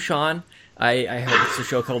John, I'm Sean. I host a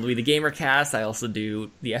show called We the Gamercast. I also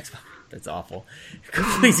do the Xbox. That's awful.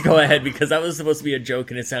 Please go ahead, because that was supposed to be a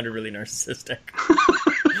joke and it sounded really narcissistic.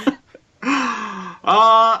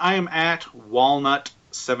 I am at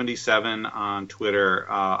Walnut77 on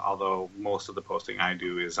Twitter, although most of the posting I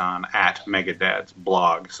do is on at Megadad's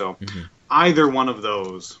blog. So either one of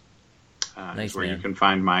those is where you can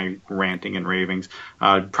find my ranting and ravings.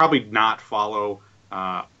 Probably not follow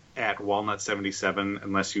at Walnut77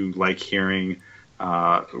 unless you like hearing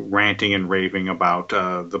ranting and raving about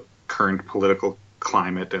the current political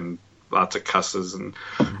climate and lots of cusses, and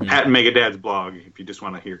at Megadad's blog if you just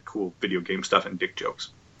want to hear cool video game stuff and dick jokes.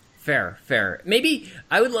 Fair. Maybe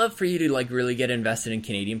I would love for you to like really get invested in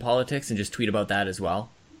Canadian politics and just tweet about that as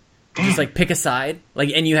well. Just like pick a side, like,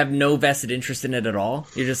 and you have no vested interest in it at all.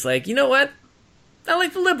 You're just like, you know what? I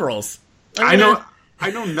like the Liberals. I know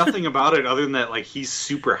nothing about it other than that, like, he's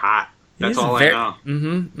super hot. That's all I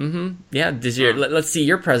know. Yeah. Let's see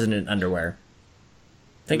your president underwear.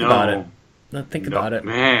 Think about it. Think about it,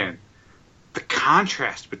 man. The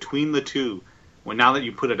contrast between the two, now that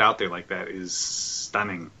you put it out there like that, is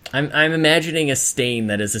stunning. I'm imagining a stain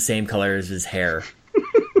that is the same color as his hair,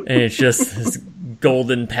 and it's just this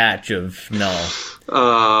golden patch of no.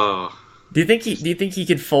 Oh. Do you think he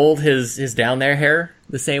could fold his down there hair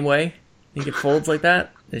the same way? Think it folds like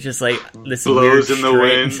that? It's just like this blows weird in the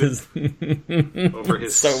wind over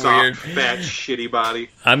his so soft, weird, fat, shitty body.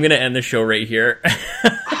 I'm gonna end the show right here.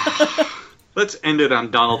 Let's end it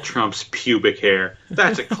on Donald Trump's pubic hair.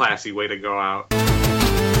 That's a classy way to go out.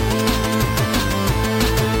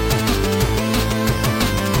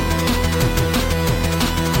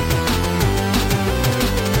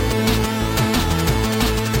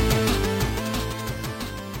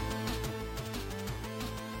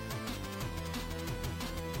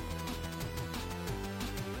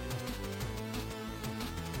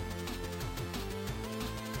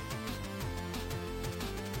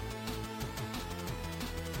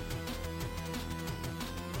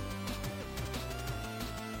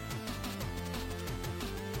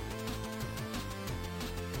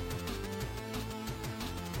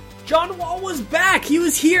 John Wall was back. He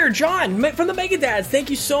was here. John, from the Megadads. Thank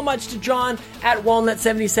you so much to John at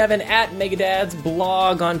Walnut77, at Megadad's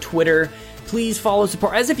blog on Twitter. Please follow,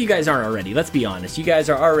 support, as if you guys aren't already. Let's be honest. You guys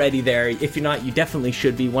are already there. If you're not, you definitely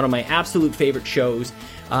should be. One of my absolute favorite shows.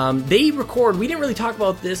 They record, we didn't really talk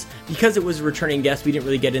about this because it was a returning guest. We didn't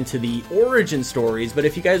really get into the origin stories, but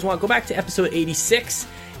if you guys want, go back to episode 86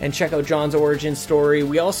 and check out John's origin story.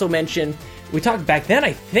 We also mentioned, we talked back then,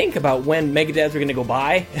 I think, about when Megadads were going to go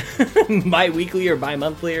bi-weekly or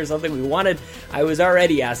bi-monthly or something. I was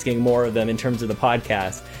already asking more of them in terms of the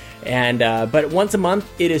podcast. And, but once a month,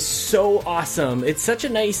 it is so awesome. It's such a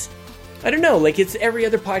nice, I don't know, like it's every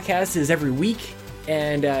other podcast is every week.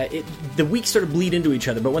 And the weeks sort of bleed into each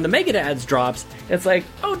other. But when the Megadads drops, it's like,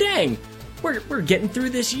 oh dang, we're getting through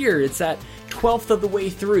this year. It's that 12th of the way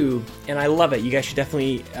through, and I love it. You guys should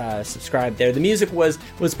definitely subscribe there. The music was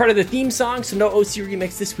part of the theme song, so no OC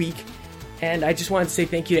remix this week. And I just wanted to say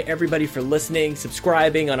thank you to everybody for listening,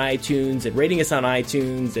 subscribing on iTunes, and rating us on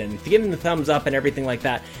iTunes, and giving the thumbs up and everything like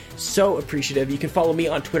that. So appreciative. You can follow me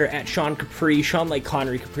on Twitter at Sean Capri, Sean like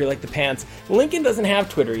Connery, Capri like the pants. Lincoln doesn't have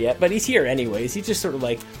Twitter yet, but he's here anyways. He's just sort of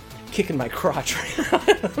like kicking my crotch right now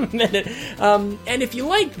in a minute. And if you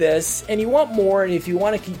like this and you want more, and if you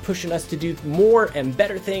want to keep pushing us to do more and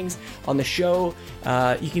better things on the show,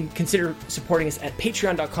 you can consider supporting us at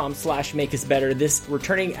patreon.com/makeusbetter. This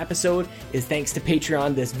returning episode is thanks to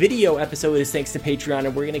Patreon. This video episode is thanks to Patreon,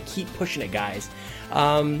 and we're going to keep pushing it, guys.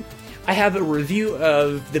 I have a review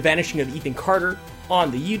of The Vanishing of Ethan Carter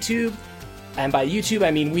on the YouTube. And by YouTube,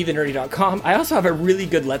 I mean WeTheNerdy.com. I also have a really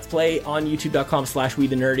good Let's Play on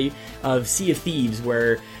YouTube.com/WeTheNerdy of Sea of Thieves,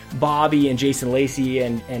 where Bobby and Jason Lacey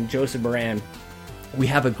and Joseph Moran, we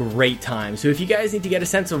have a great time. So if you guys need to get a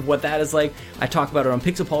sense of what that is like, I talk about it on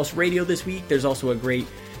Pixel Pulse Radio this week. There's also a great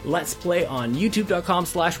Let's Play on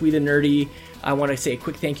YouTube.com/WeTheNerdy. I want to say a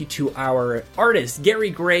quick thank you to our artists,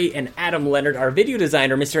 Gary Gray and Adam Leonard, our video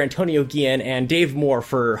designer, Mr. Antonio Guillen, and Dave Moore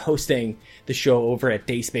for hosting the show over at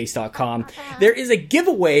Dayspace.com. There is a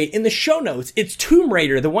giveaway in the show notes. It's Tomb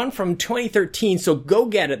Raider, the one from 2013, so go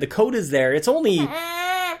get it. The code is there. It's only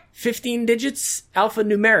 15 digits,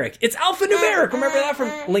 alphanumeric. It's alphanumeric! Remember that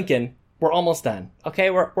from Lincoln? We're almost done.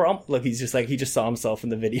 Okay, we're look, he's just like, he just saw himself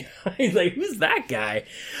in the video. He's like, who's that guy?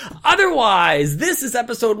 Otherwise, this is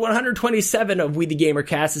episode 127 of We the Gamer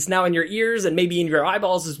Cast. It's now in your ears and maybe in your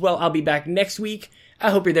eyeballs as well. I'll be back next week.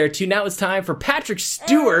 I hope you're there too. Now it's time for Patrick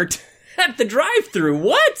Stewart at the drive-thru.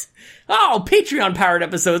 What? Oh, Patreon-powered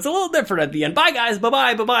episodes. A little different at the end. Bye, guys.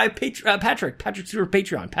 Bye-bye. Bye-bye. Patrick Stewart,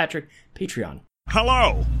 Patreon. Patreon.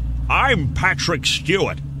 Hello. I'm Patrick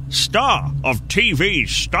Stewart, star of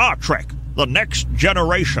TV's Star Trek: The Next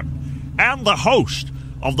Generation, and the host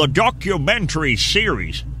of the documentary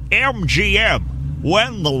series MGM,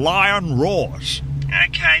 When the Lion Roars.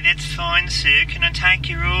 Okay, that's fine, sir. Can I take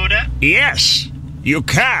your order? Yes, you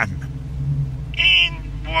can. And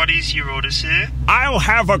what is your order, sir? I'll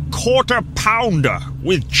have a quarter pounder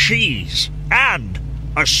with cheese and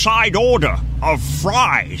a side order of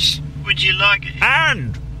fries. Would you like it?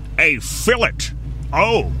 And a fillet.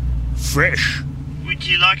 Oh, fish. Would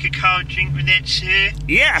you like a cold drink with that, sir?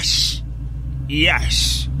 Yes.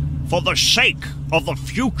 Yes. For the sake of the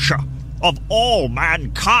future of all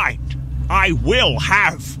mankind, I will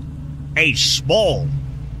have a small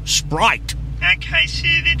Sprite. Okay,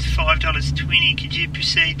 sir, that's $5.20. Could you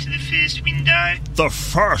proceed to the first window? The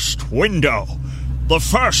first window. The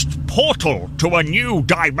first portal to a new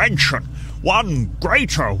dimension. One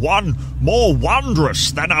greater, one more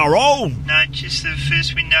wondrous than our own. No, just the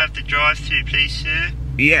first window of the drive-thru, please, sir.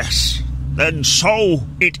 Yes, then so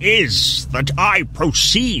it is that I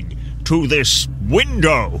proceed to this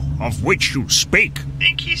window of which you speak.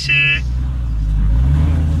 Thank you, sir.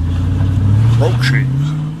 Approaching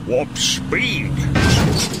warp speed.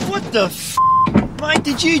 What the f***? Mate,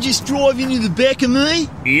 did you just drive into the back of me?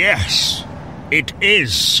 Yes. It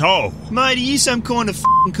is so. Mate, are you some kind of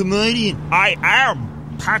f***ing comedian? I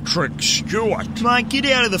am Patrick Stewart. Mate, get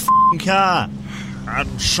out of the f***ing car.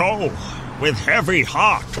 And so, with heavy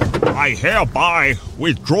heart, I hereby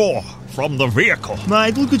withdraw from the vehicle.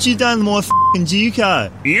 Mate, look what you've done to my f***ing Duco.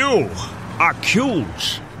 You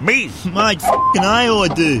accuse me. Mate, f***ing I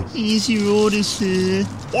do. Here's your order, sir.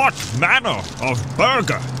 What manner of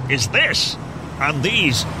burger is this? And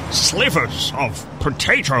these slivers of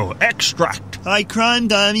potato extract. Hey, Chrome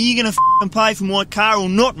Dome, are you going to f***ing pay for my car or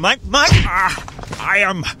not, mate? I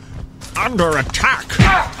am under attack.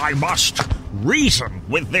 I must reason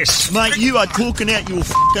with this. Mate, you are talking out your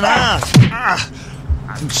f***ing ass.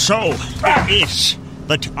 And so it is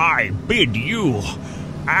that I bid you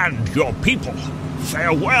and your people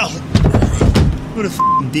farewell. What a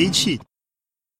f***ing dead shit.